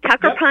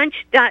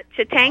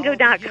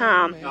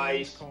 tuckerpunch.chatango.com.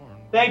 Nice.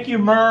 Thank you,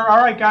 Murr. All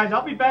right, guys,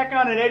 I'll be back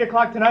on at 8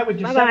 o'clock tonight with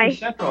Giuseppe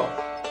Central.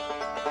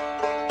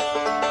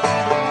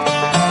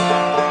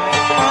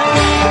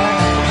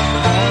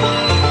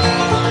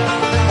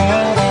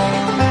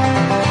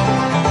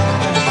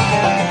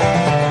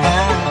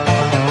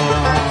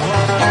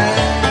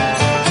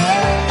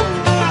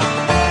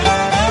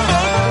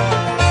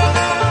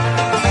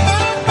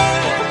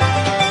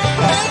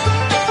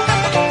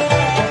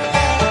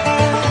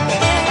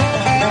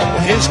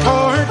 His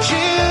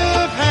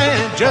courtship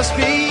had just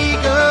begun.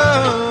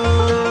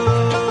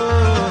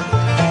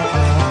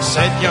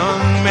 Said,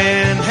 young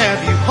man,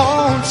 have you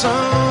hauled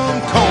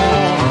some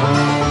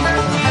corn?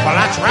 Well,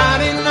 I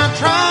tried and I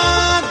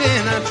tried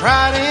and I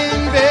tried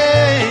in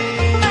vain,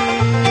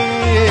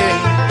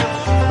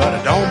 but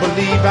I don't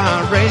believe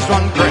I raised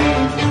one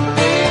grain.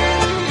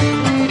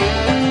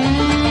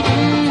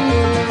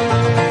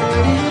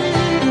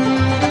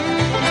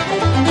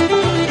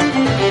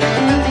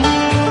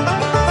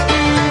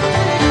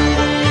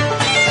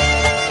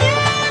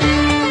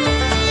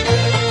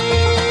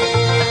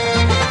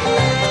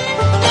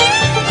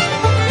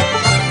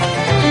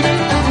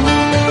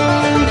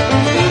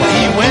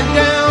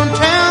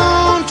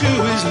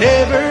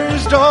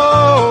 Neighbor's door,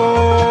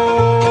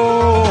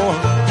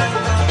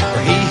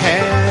 where he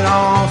had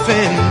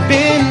often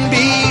been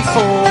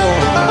before,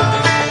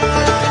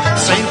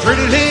 saying,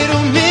 pretty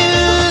little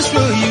miss,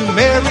 will you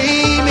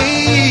marry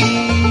me?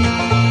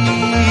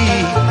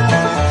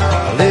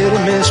 Little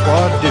miss,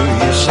 what do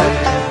you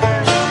say?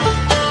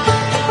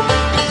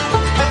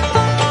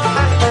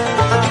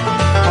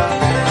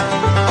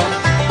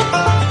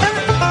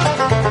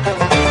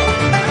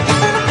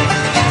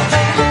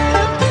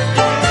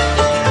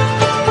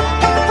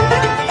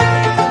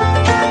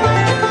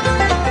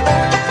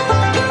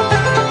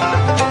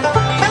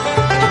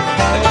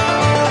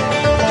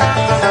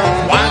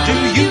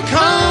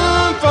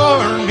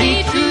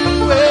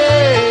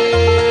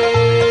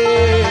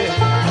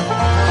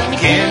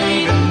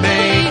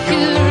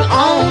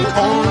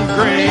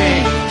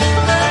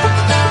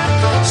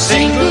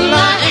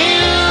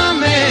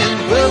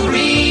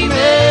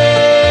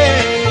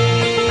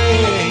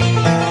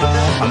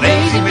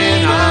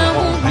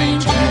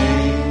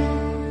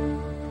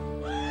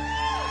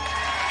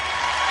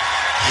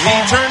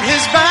 Turned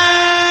his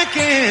back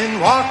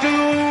and walked away.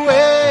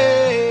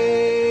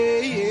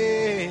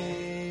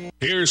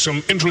 Here's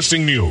some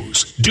interesting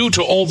news. Due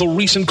to all the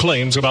recent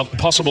claims about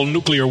possible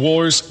nuclear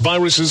wars,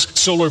 viruses,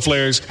 solar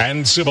flares,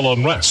 and civil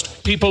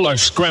unrest, people are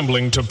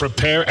scrambling to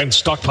prepare and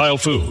stockpile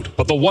food.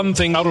 But the one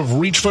thing out of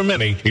reach for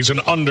many is an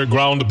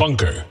underground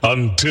bunker.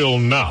 Until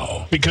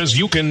now. Because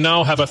you can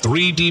now have a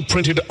 3D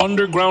printed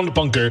underground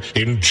bunker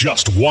in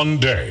just one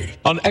day.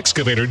 An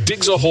excavator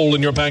digs a hole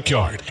in your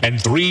backyard, and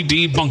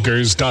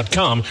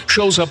 3dbunkers.com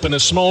shows up in a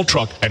small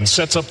truck and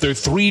sets up their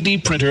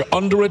 3D printer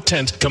under a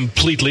tent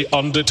completely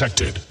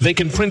undetected. They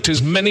can print print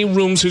as many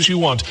rooms as you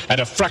want at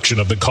a fraction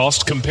of the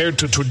cost compared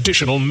to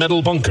traditional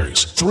metal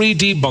bunkers.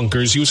 3D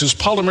Bunkers uses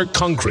polymer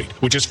concrete,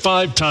 which is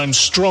 5 times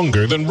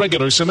stronger than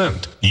regular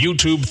cement.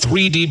 YouTube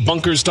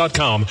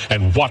 3dbunkers.com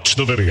and watch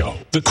the video.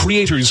 The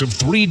creators of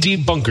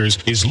 3D Bunkers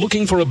is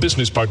looking for a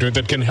business partner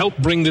that can help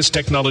bring this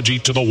technology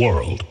to the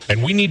world.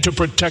 And we need to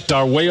protect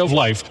our way of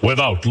life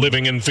without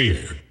living in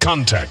fear.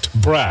 Contact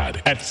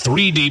Brad at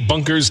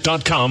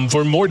 3dbunkers.com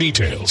for more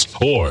details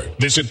or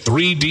visit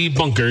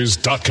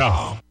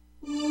 3dbunkers.com.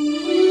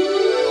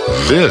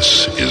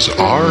 This is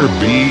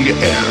RBN,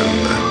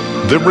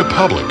 the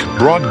Republic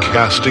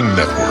Broadcasting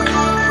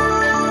Network.